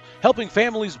Heirloom Legal, helping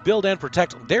families build and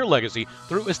protect their legacy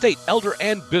through estate, elder,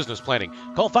 and business planning.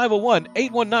 Call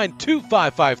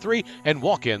 501-819-2553, and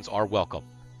walk-ins are welcome.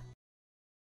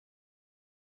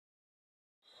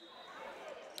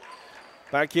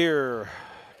 Back here,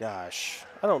 gosh,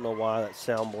 I don't know why that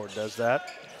soundboard does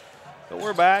that. But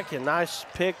we're back, and nice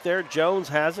pick there. Jones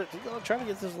has it. He's going to try to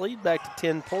get this lead back to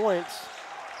 10 points.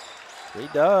 He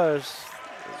does.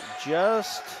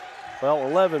 Just,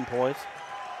 11 points.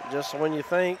 Just when you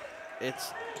think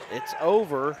it's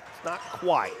over, it's not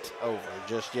quite over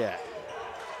just yet.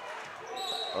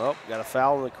 Oh, got a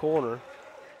foul in the corner.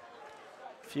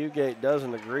 Fugate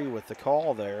doesn't agree with the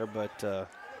call there, but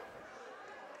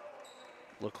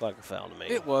looked like a foul to me.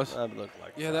 It was. That looked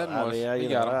like yeah, a that foul. was. I mean,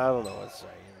 I don't know what to say.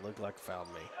 It looked like a foul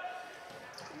to me.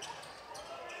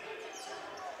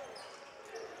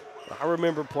 I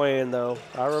remember playing, though.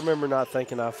 I remember not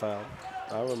thinking I fouled.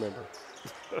 I remember.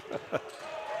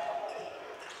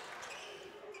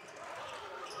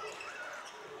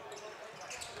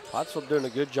 Pottsville doing a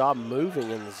good job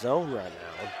moving in the zone right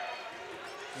now.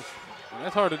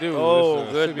 That's hard to do. Oh,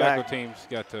 this, good Subiaco back. Team's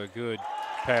got a good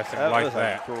passing That like was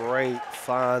that. a great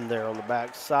find there on the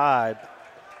backside.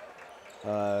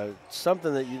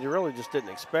 Something that you really just didn't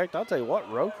expect. I'll tell you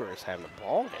what, Roker is having a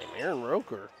ball game. Aaron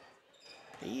Roker,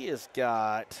 he has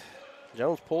got.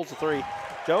 Jones pulls the three.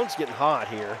 Jones getting hot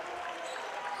here.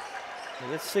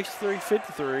 And it's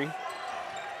 63-53.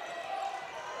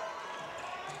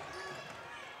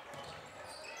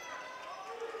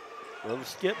 Little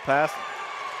skip pass.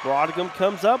 Brodigan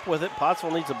comes up with it. Pottsville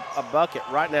needs a bucket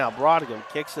right now. Brodigan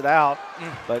kicks it out,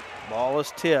 but ball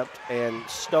is tipped and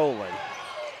stolen.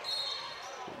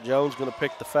 Jones going to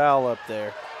pick the foul up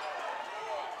there.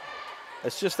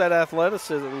 It's just that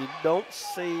athleticism. You don't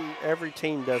see, every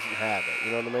team doesn't have it.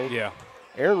 You know what I mean? Yeah.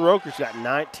 Aaron Roker's got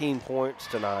 19 points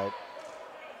tonight.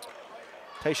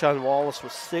 Tayshawn Wallace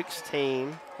with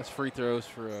 16. That's free throws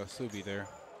for Subi there.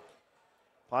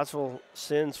 Pottsville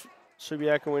sends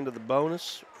Subiaco into the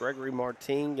bonus. Gregory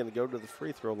Martin going to go to the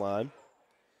free throw line.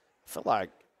 I feel like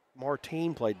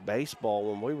Martin played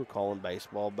baseball when we were calling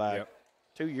baseball back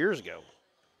 2 years ago.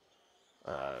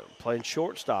 Playing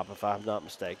shortstop, if I'm not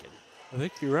mistaken. I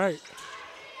think you're right.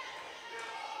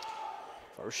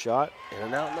 First shot, in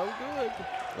and out, no good.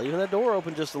 Leaving that door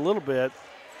open just a little bit.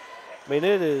 I mean,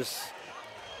 it is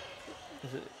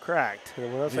it cracked.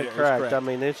 And when I say cracked, I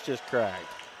mean it's just cracked.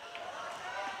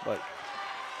 But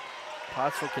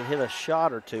Pottsville can hit a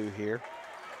shot or two here.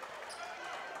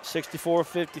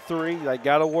 64-53, they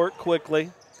got to work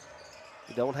quickly.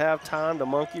 You don't have time to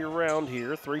monkey around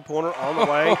here. Three-pointer on the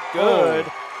way, good.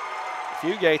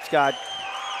 Fugate's got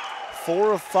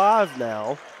 4 of 5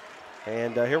 now.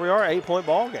 And here we are, 8-point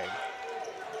ball game.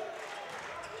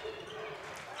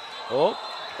 Oh,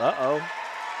 uh-oh.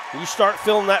 You start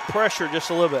feeling that pressure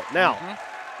just a little bit. Now,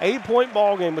 8-point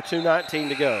ball game with 2:19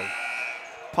 to go.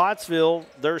 Pottsville,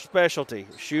 their specialty,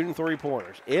 shooting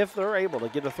three-pointers. If they're able to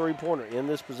get a three-pointer in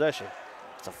this possession,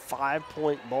 it's a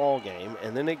 5-point ball game,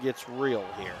 and then it gets real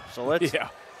here. So let's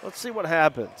see what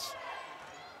happens.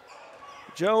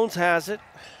 Jones has it.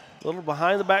 A little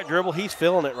behind the back dribble. He's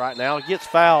feeling it right now. He gets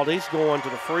fouled. He's going to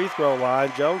the free throw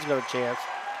line. Jones got a chance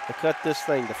to cut this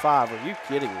thing to 5. Are you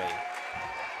kidding me?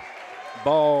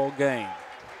 Ball game.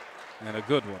 And a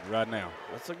good one right now.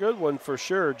 That's a good one for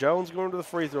sure. Jones going to the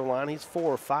free throw line. He's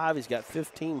 4 of 5. He's got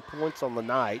 15 points on the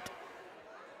night.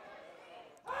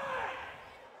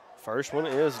 First one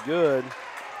is good.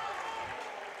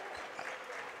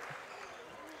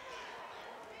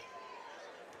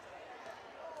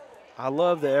 I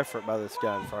love the effort by this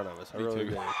guy in front of us. I really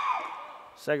do.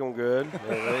 Second one good.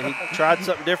 He tried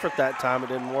something different that time. It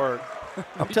didn't work.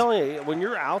 I'm telling you, when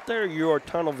you're out there, you are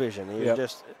tunnel vision. You're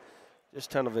just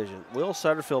tunnel vision. Will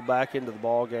Sutterfield back into the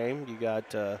ball game. You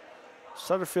got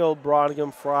Sutterfield,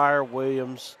 Brodigan, Fryer,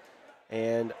 Williams,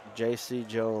 and J.C.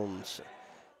 Jones.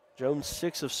 Jones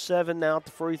 6 of 7 now at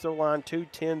the free throw line.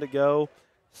 2:10 to go.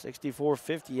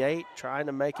 64-58. Trying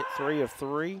to make it 3 of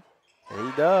 3.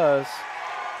 And he does.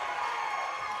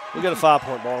 We got a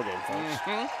 5-point ball game, folks.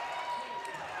 I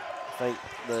think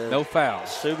no fouls.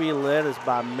 Subi led us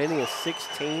by many as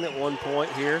 16 at one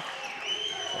point here.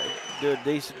 They do a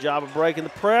decent job of breaking the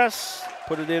press.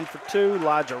 Put it in for 2.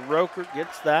 Elijah Roker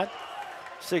gets that.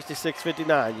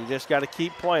 66-59. You just got to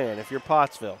keep playing if you're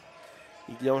Pottsville.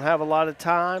 You don't have a lot of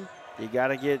time. You got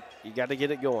to get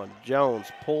it going. Jones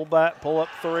pull up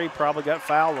 3. Probably got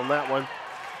fouled on that one,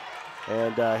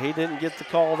 and he didn't get the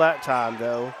call that time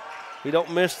though. He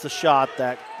don't miss the shot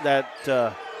that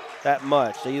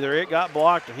much. Either it got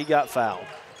blocked or he got fouled.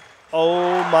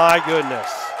 Oh my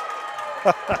goodness.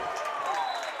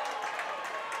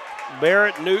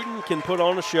 Barrett Newton can put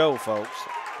on a show, folks.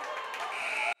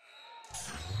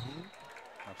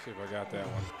 I'll see if I got that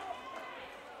one.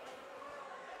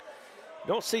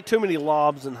 Don't see too many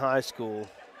lobs in high school.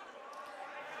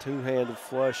 Two-handed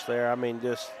flush there. I mean,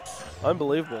 just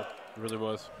unbelievable. It really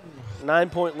was.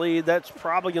 9-point lead. That's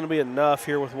probably going to be enough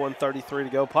here with 1:33 to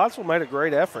go. Pottsville made a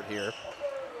great effort here.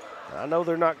 I know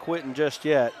they're not quitting just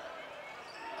yet.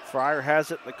 Fryer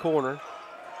has it in the corner.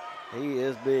 He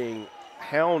is being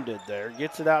hounded there.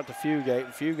 Gets it out to Fugate.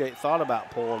 Fugate thought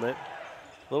about pulling it.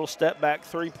 Little step back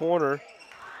three-pointer.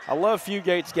 I love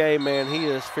Fugate's game, man. He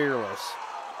is fearless.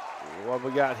 What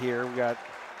we got here? We got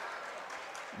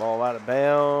ball out of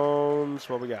bounds.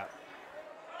 What we got?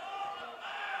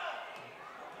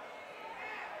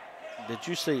 Did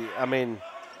you see? I mean,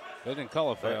 they didn't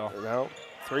call a foul. No.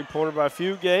 Three-pointer by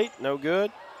Fugate. No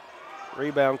good.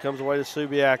 Rebound comes away to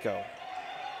Subiaco.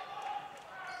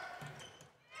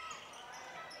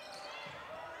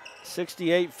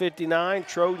 68-59.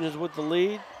 Trojans with the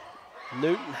lead.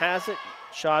 Newton has it.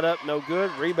 Shot up, no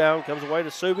good. Rebound comes away to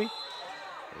Subi.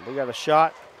 And we got a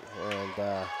shot.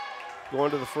 And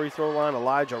going to the free throw line,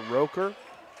 Elijah Roker.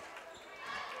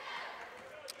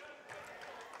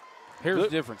 Here's the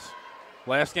difference.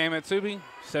 Last game at Subi,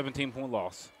 17-point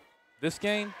loss. This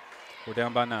game, we're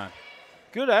down by 9.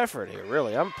 Good effort here,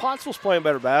 really. Pottsville's playing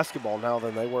better basketball now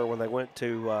than they were when they went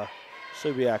to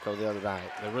Subiaco the other night.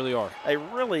 They really are. They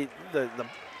really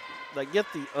they get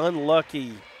the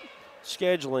unlucky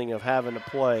scheduling of having to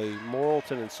play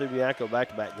Morrilton and Subiaco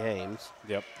back-to-back games.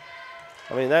 Yep.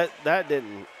 I mean that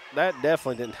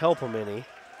definitely didn't help them any.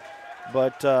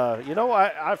 But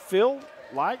I feel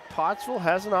like Pottsville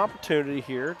has an opportunity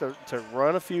here to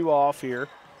run a few off here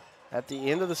at the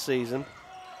end of the season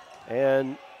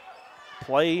and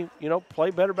play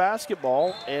better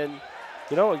basketball. And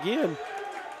again,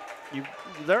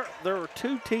 there are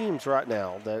two teams right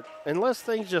now that, unless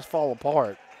things just fall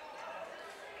apart,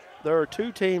 there are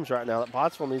two teams right now that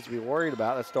Pottsville needs to be worried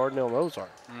about. That's Dardanelle and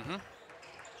Ozark. I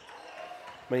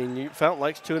mean, Fountain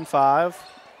Lake's 2-5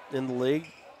 in the league.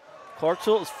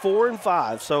 Clarksville is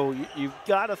 4-5, so you've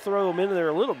got to throw them into there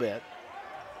a little bit.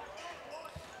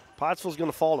 Pottsville's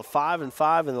going to fall to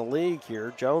 5-5 in the league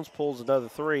here. Jones pulls another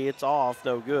 3. It's off,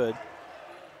 no good.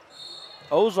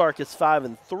 Ozark is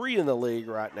 5-3 in the league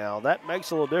right now. That makes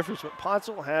a little difference, but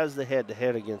Pottsville has the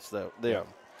head-to-head against them. Yeah.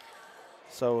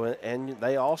 So, and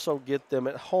they also get them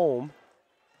at home,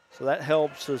 so that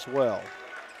helps as well.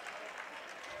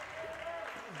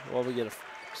 Well, we get a,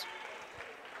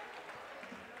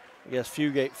 I guess,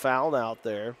 Fugate fouled out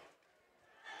there.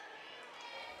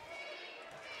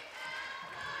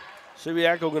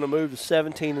 Subiaco going to move to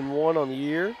 17-1 on the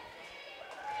year.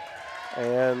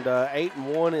 And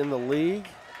 8-1 in the league.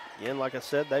 Again, like I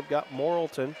said, they've got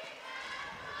Morrilton.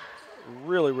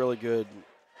 Really, really good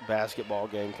basketball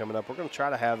game coming up. We're going to try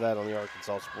to have that on the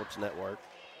Arkansas Sports Network.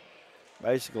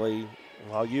 Basically,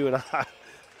 while you and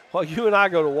I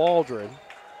go to Waldron,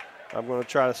 I'm going to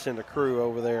try to send a crew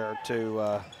over there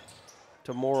to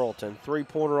Morrilton.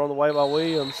 3-pointer on the way by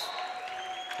Williams.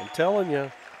 I'm telling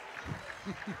you.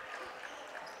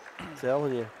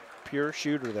 Pure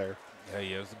shooter there. Yeah,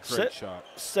 it was a great shot.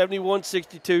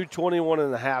 71-62,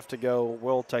 21.5 to go.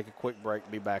 We'll take a quick break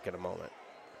and be back in a moment.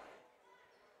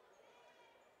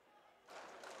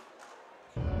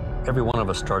 Every one of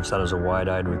us starts out as a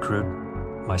wide-eyed recruit,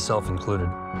 myself included.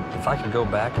 If I could go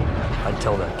back, I'd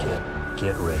tell that kid,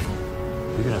 get ready.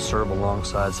 You're going to serve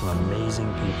alongside some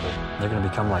amazing people. They're going to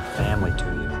become like family to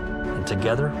you. And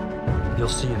together, you'll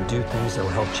see them do things that will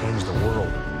help change the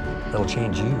world. That'll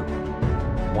change you.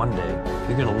 One day,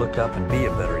 you're going to look up and be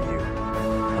a better you.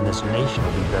 And this nation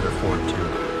will be better for it too.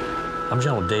 I'm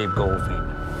General Dave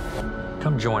Goldfein.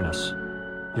 Come join us.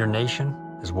 Your nation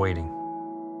is waiting.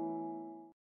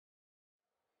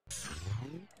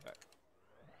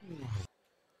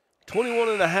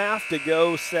 .21.5 to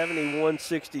go,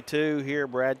 71-62 here.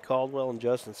 Brad Caldwell and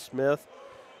Justin Smith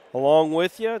along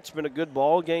with you. It's been a good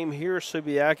ball game here.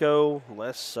 Subiaco,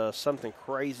 unless something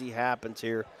crazy happens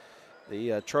here,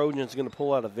 the Trojans going to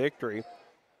pull out a victory.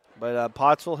 But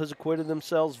Pottsville has acquitted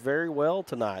themselves very well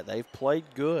tonight. They've played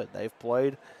good. They've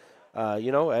played, when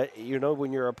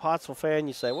you're a Pottsville fan,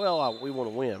 you say, well, we want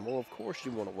to win. Well, of course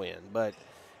you want to win. But,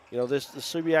 the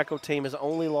Subiaco team has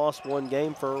only lost one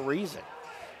game for a reason.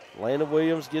 Landon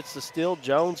Williams gets the steal.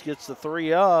 Jones gets the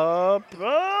 3 up.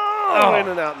 Oh, in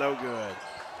and out, no good.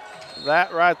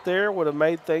 That right there would have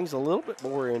made things a little bit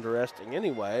more interesting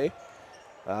anyway.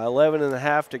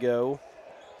 11.5 to go.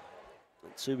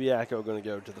 Subiaco going to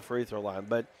go to the free throw line.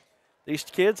 But these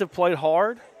kids have played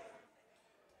hard.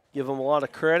 Give them a lot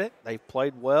of credit. They've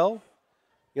played well.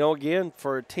 Again,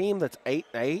 for a team that's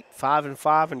 8-8,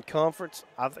 5-5 in conference,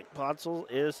 I think Pottsville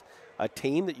is a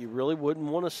team that you really wouldn't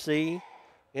want to see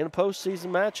in a postseason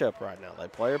matchup right now. They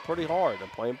play pretty hard. They're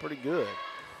playing pretty good.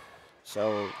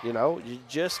 So, you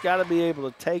just got to be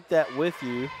able to take that with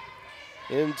you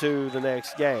into the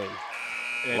next game.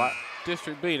 And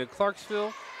District B to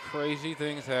Clarksville, crazy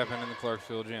things happen in the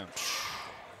Clarksville gym.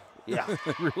 Yeah.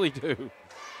 They really do.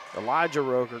 Elijah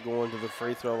Roker going to the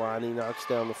free throw line. He knocks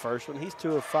down the first one. He's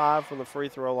 2 of 5 from the free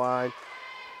throw line.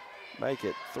 Make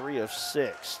it 3 of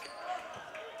 6.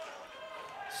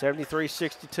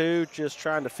 73-62, just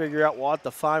trying to figure out what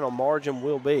the final margin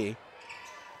will be.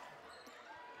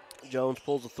 Jones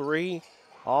pulls a 3.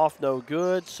 Off, no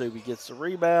good. Subi gets the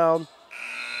rebound.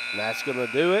 And that's going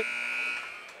to do it.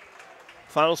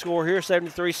 Final score here,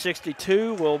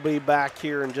 73-62. We'll be back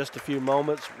here in just a few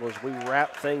moments as we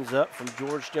wrap things up from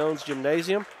George Jones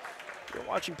Gymnasium. You're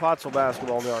watching Pottsville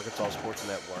basketball on the Arkansas Sports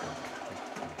Network.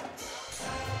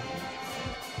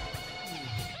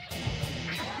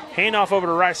 Hand off over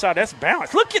to the right side. That's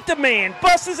balance. Look at the man.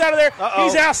 Busts out of there.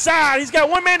 He's outside. He's got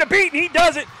one man to beat, and he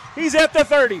does it. He's at the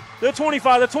 30, the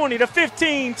 25, the 20, the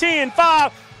 15, 10,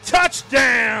 5.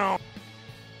 Touchdown.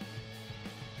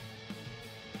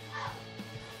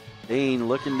 Dean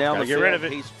looking down the get field. rid of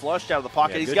it. He's flushed out of the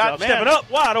pocket. Yeah, He's got stepping up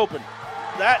wide open.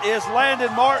 That is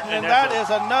Landon Martin, and that is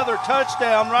another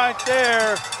touchdown right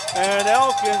there. And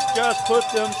Elkins just put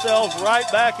themselves right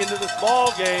back into this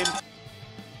ball game.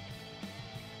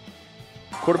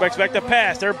 Quarterback's back to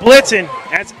pass. They're blitzing.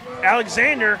 That's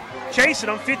Alexander chasing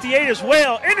him. 58 as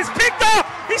well. And it's picked up.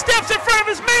 He steps in front of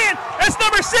his man. That's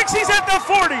number 6. He's at the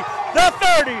 40, the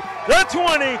 30, the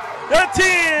 20, the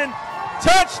 10.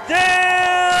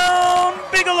 Touchdown,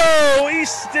 Bigelow.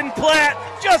 Easton Platt,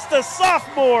 just a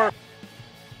sophomore.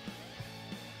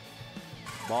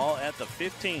 Ball at the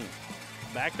 15.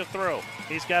 Back to throw.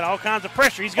 He's got all kinds of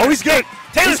pressure. He's got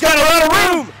Taylor's got a lot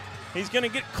of room. He's going to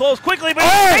get close quickly, but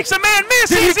he makes a man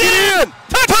miss. He's in.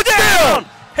 Touchdown.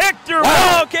 Hector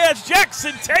Wildcats.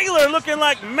 Jackson Taylor looking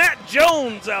like Matt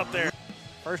Jones out there.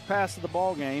 First pass of the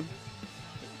ball game.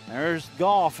 There's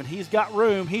Goff, and he's got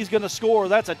room. He's going to score.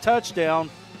 That's a touchdown.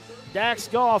 Dax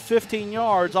Goff, 15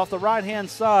 yards off the right-hand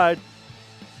side.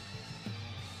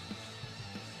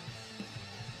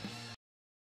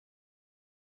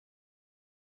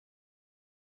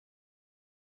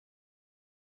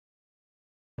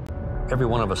 Every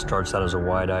one of us starts out as a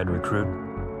wide-eyed recruit,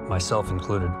 myself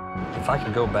included. If I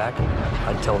could go back,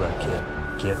 I'd tell that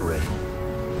kid, get ready.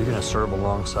 You're going to serve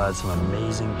alongside some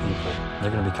amazing people.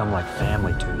 They're going to become like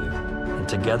family to you. And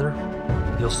together,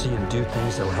 you'll see them do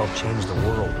things that will help change the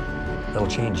world, that'll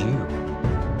change you.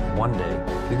 One day,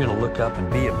 you're going to look up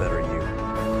and be a better you.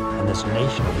 And this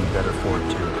nation will be better for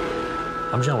it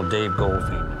too. I'm General Dave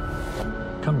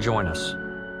Goldfein. Come join us.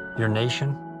 Your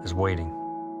nation is waiting.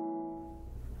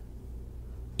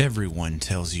 Everyone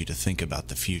tells you to think about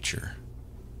the future,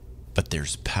 but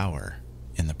there's power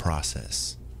in the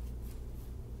process.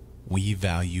 We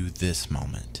value this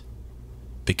moment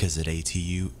because at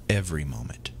ATU, every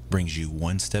moment brings you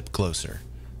one step closer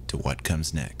to what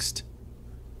comes next.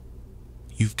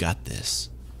 You've got this.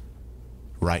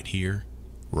 Right here,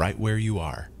 right where you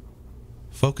are.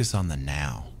 Focus on the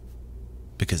now,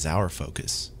 because our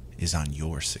focus is on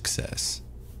your success.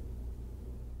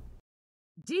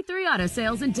 D3 Auto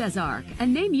Sales in Des Arc, a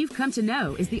name you've come to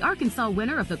know, is the Arkansas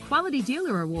winner of the Quality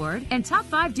Dealer Award and top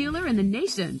 5 dealer in the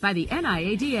nation by the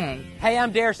NIADA. Hey,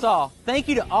 I'm Dare Saul. Thank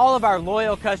you to all of our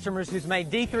loyal customers who's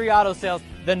made D3 Auto Sales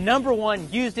the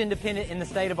 #1 used independent in the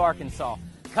state of Arkansas.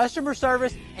 Customer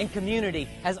service and community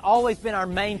has always been our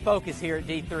main focus here at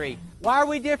D3. Why are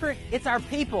we different? It's our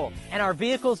people, and our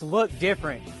vehicles look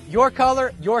different. Your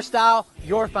color, your style,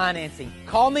 your financing.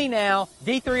 Call me now,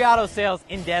 D3 Auto Sales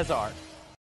in Des Arc.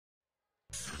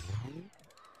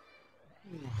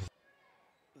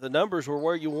 The numbers were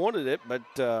where you wanted it, but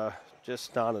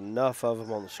just not enough of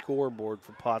them on the scoreboard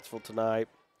for Pottsville tonight.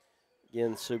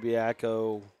 Again,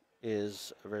 Subiaco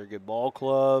is a very good ball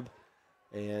club.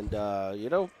 And,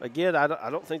 again, I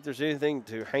don't think there's anything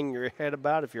to hang your head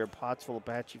about if you're a Pottsville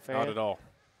Apache fan. Not at all.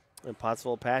 And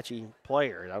Pottsville Apache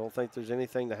player. I don't think there's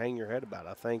anything to hang your head about.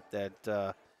 I think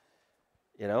that,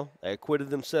 they acquitted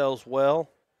themselves well.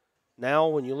 Now,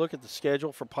 when you look at the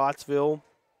schedule for Pottsville,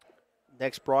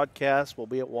 next broadcast will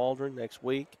be at Waldron next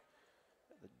week,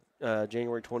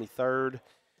 January 23rd.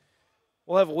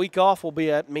 We'll have a week off. We'll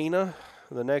be at Mena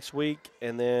the next week,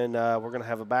 and then we're going to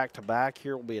have a back-to-back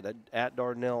here. We'll be at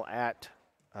Dardanelle at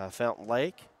Fountain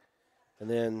Lake, and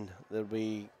then they'll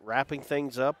be wrapping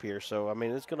things up here. So, I mean,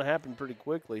 it's going to happen pretty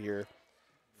quickly here.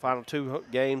 Final 2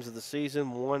 games of the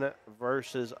season, one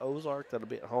versus Ozark. That'll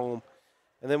be at home.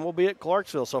 And then we'll be at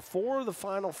Clarksville. So 4 of the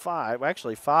final 5,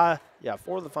 actually 5,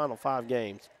 4 of the final 5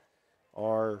 games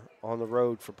are on the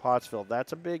road for Pottsville.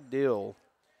 That's a big deal.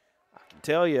 I can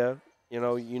tell you,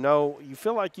 you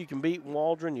feel like you can beat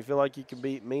Waldron. You feel like you can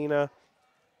beat Mena.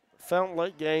 Fountain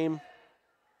Lake game,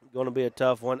 going to be a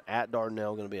tough one. At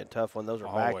Dardanelle, going to be a tough one. Those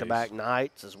are back-to-back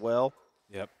nights as well.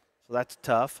 Yep. So that's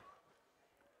tough.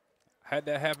 Had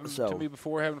that happen to me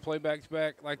before, having to play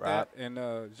back-to-back like that. And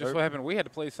just what happened, we had to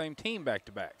play the same team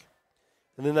back-to-back.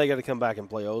 And then they got to come back and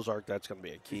play Ozark. That's going to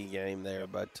be a key game there.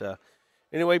 But,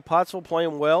 anyway, Pottsville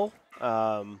playing well.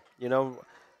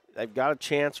 They've got a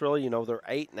chance, really. They're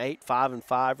 8-8,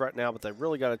 5-5 right now, but they've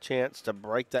really got a chance to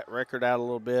break that record out a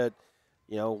little bit,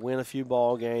 win a few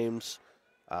ball games,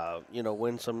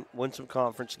 win some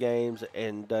conference games,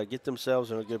 and get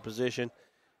themselves in a good position.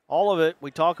 All of it,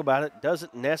 we talk about it,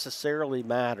 doesn't necessarily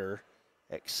matter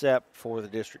except for the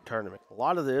district tournament. A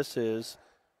lot of this is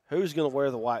who's going to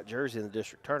wear the white jersey in the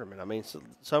district tournament. I mean,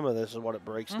 some of this is what it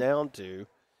breaks down to.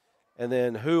 And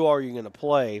then who are you going to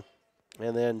play?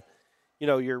 And then,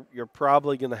 you're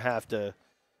probably going to have to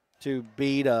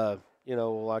beat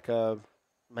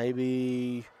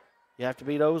maybe you have to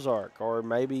beat Ozark, or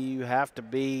maybe you have to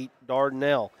beat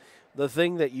Dardanelle. The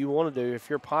thing that you want to do, if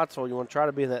you're Pottsville, you want to try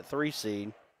to be in that 3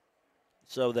 seed,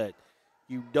 so that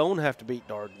you don't have to beat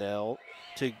Dardanelle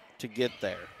to get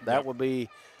there. That would be,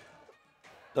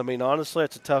 honestly,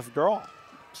 it's a tough draw.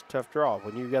 It's a tough draw.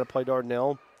 When you've got to play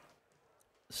Dardanelle,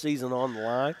 season on the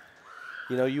line,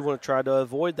 you want to try to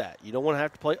avoid that. You don't want to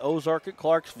have to play Ozark at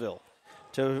Clarksville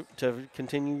to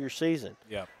continue your season.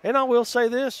 Yeah. And I will say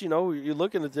this, you're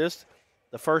looking at this,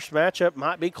 the first matchup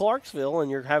might be Clarksville,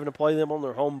 and you're having to play them on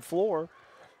their home floor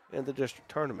in the district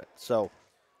tournament. So,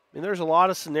 there's a lot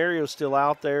of scenarios still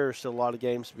out there. There's still a lot of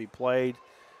games to be played.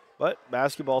 But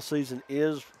basketball season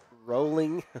is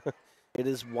rolling. It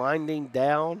is winding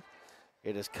down.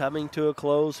 It is coming to a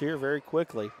close here very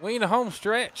quickly. We need a home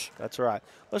stretch. That's right.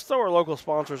 Let's throw our local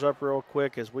sponsors up real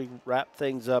quick as we wrap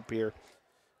things up here.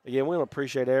 Again, we want to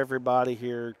appreciate everybody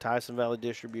here. Tyson Valley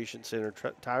Distribution Center,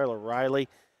 Tyler Riley,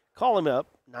 Call him up,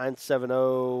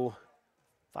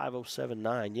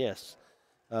 970-5079, yes.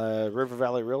 River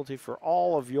Valley Realty for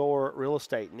all of your real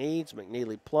estate needs.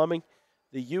 McNeely Plumbing,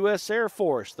 the U.S. Air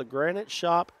Force, the Granite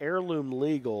Shop, Heirloom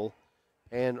Legal,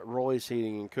 and Roy's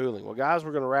Heating and Cooling. Well, guys,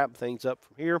 we're going to wrap things up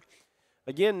from here.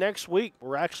 Again, next week,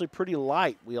 we're actually pretty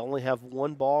light. We only have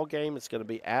one ball game. It's going to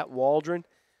be at Waldron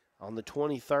on the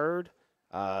 23rd.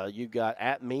 You got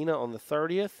at Mena on the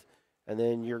 30th. And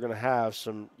then you're going to have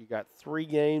you got 3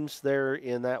 games there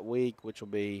in that week, which will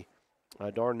be,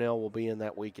 Darnell will be in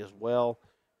that week as well.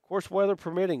 Of course, weather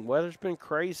permitting. Weather's been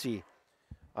crazy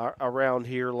around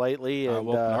here lately. And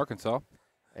well, in Arkansas.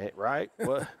 Right?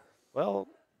 Well,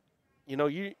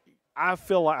 I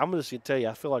feel like, I'm just going to tell you,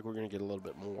 I feel like we're going to get a little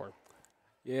bit more.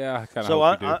 Yeah, I kind of So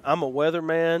hope we do. I'm a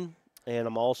weatherman, and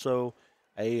I'm also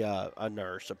a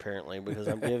nurse, apparently, because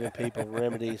I'm giving people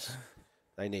remedies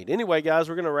they need. Anyway, guys,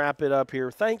 we're going to wrap it up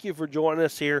here. Thank you for joining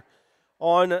us here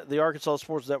on the Arkansas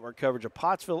Sports Network coverage of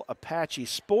Pottsville Apache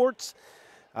Sports.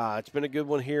 It's been a good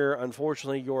one here.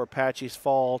 Unfortunately, your Apaches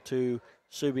fall to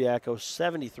Subiaco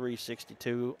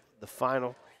 73-62, the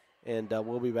final. And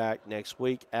we'll be back next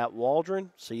week at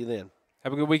Waldron. See you then.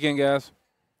 Have a good weekend, guys.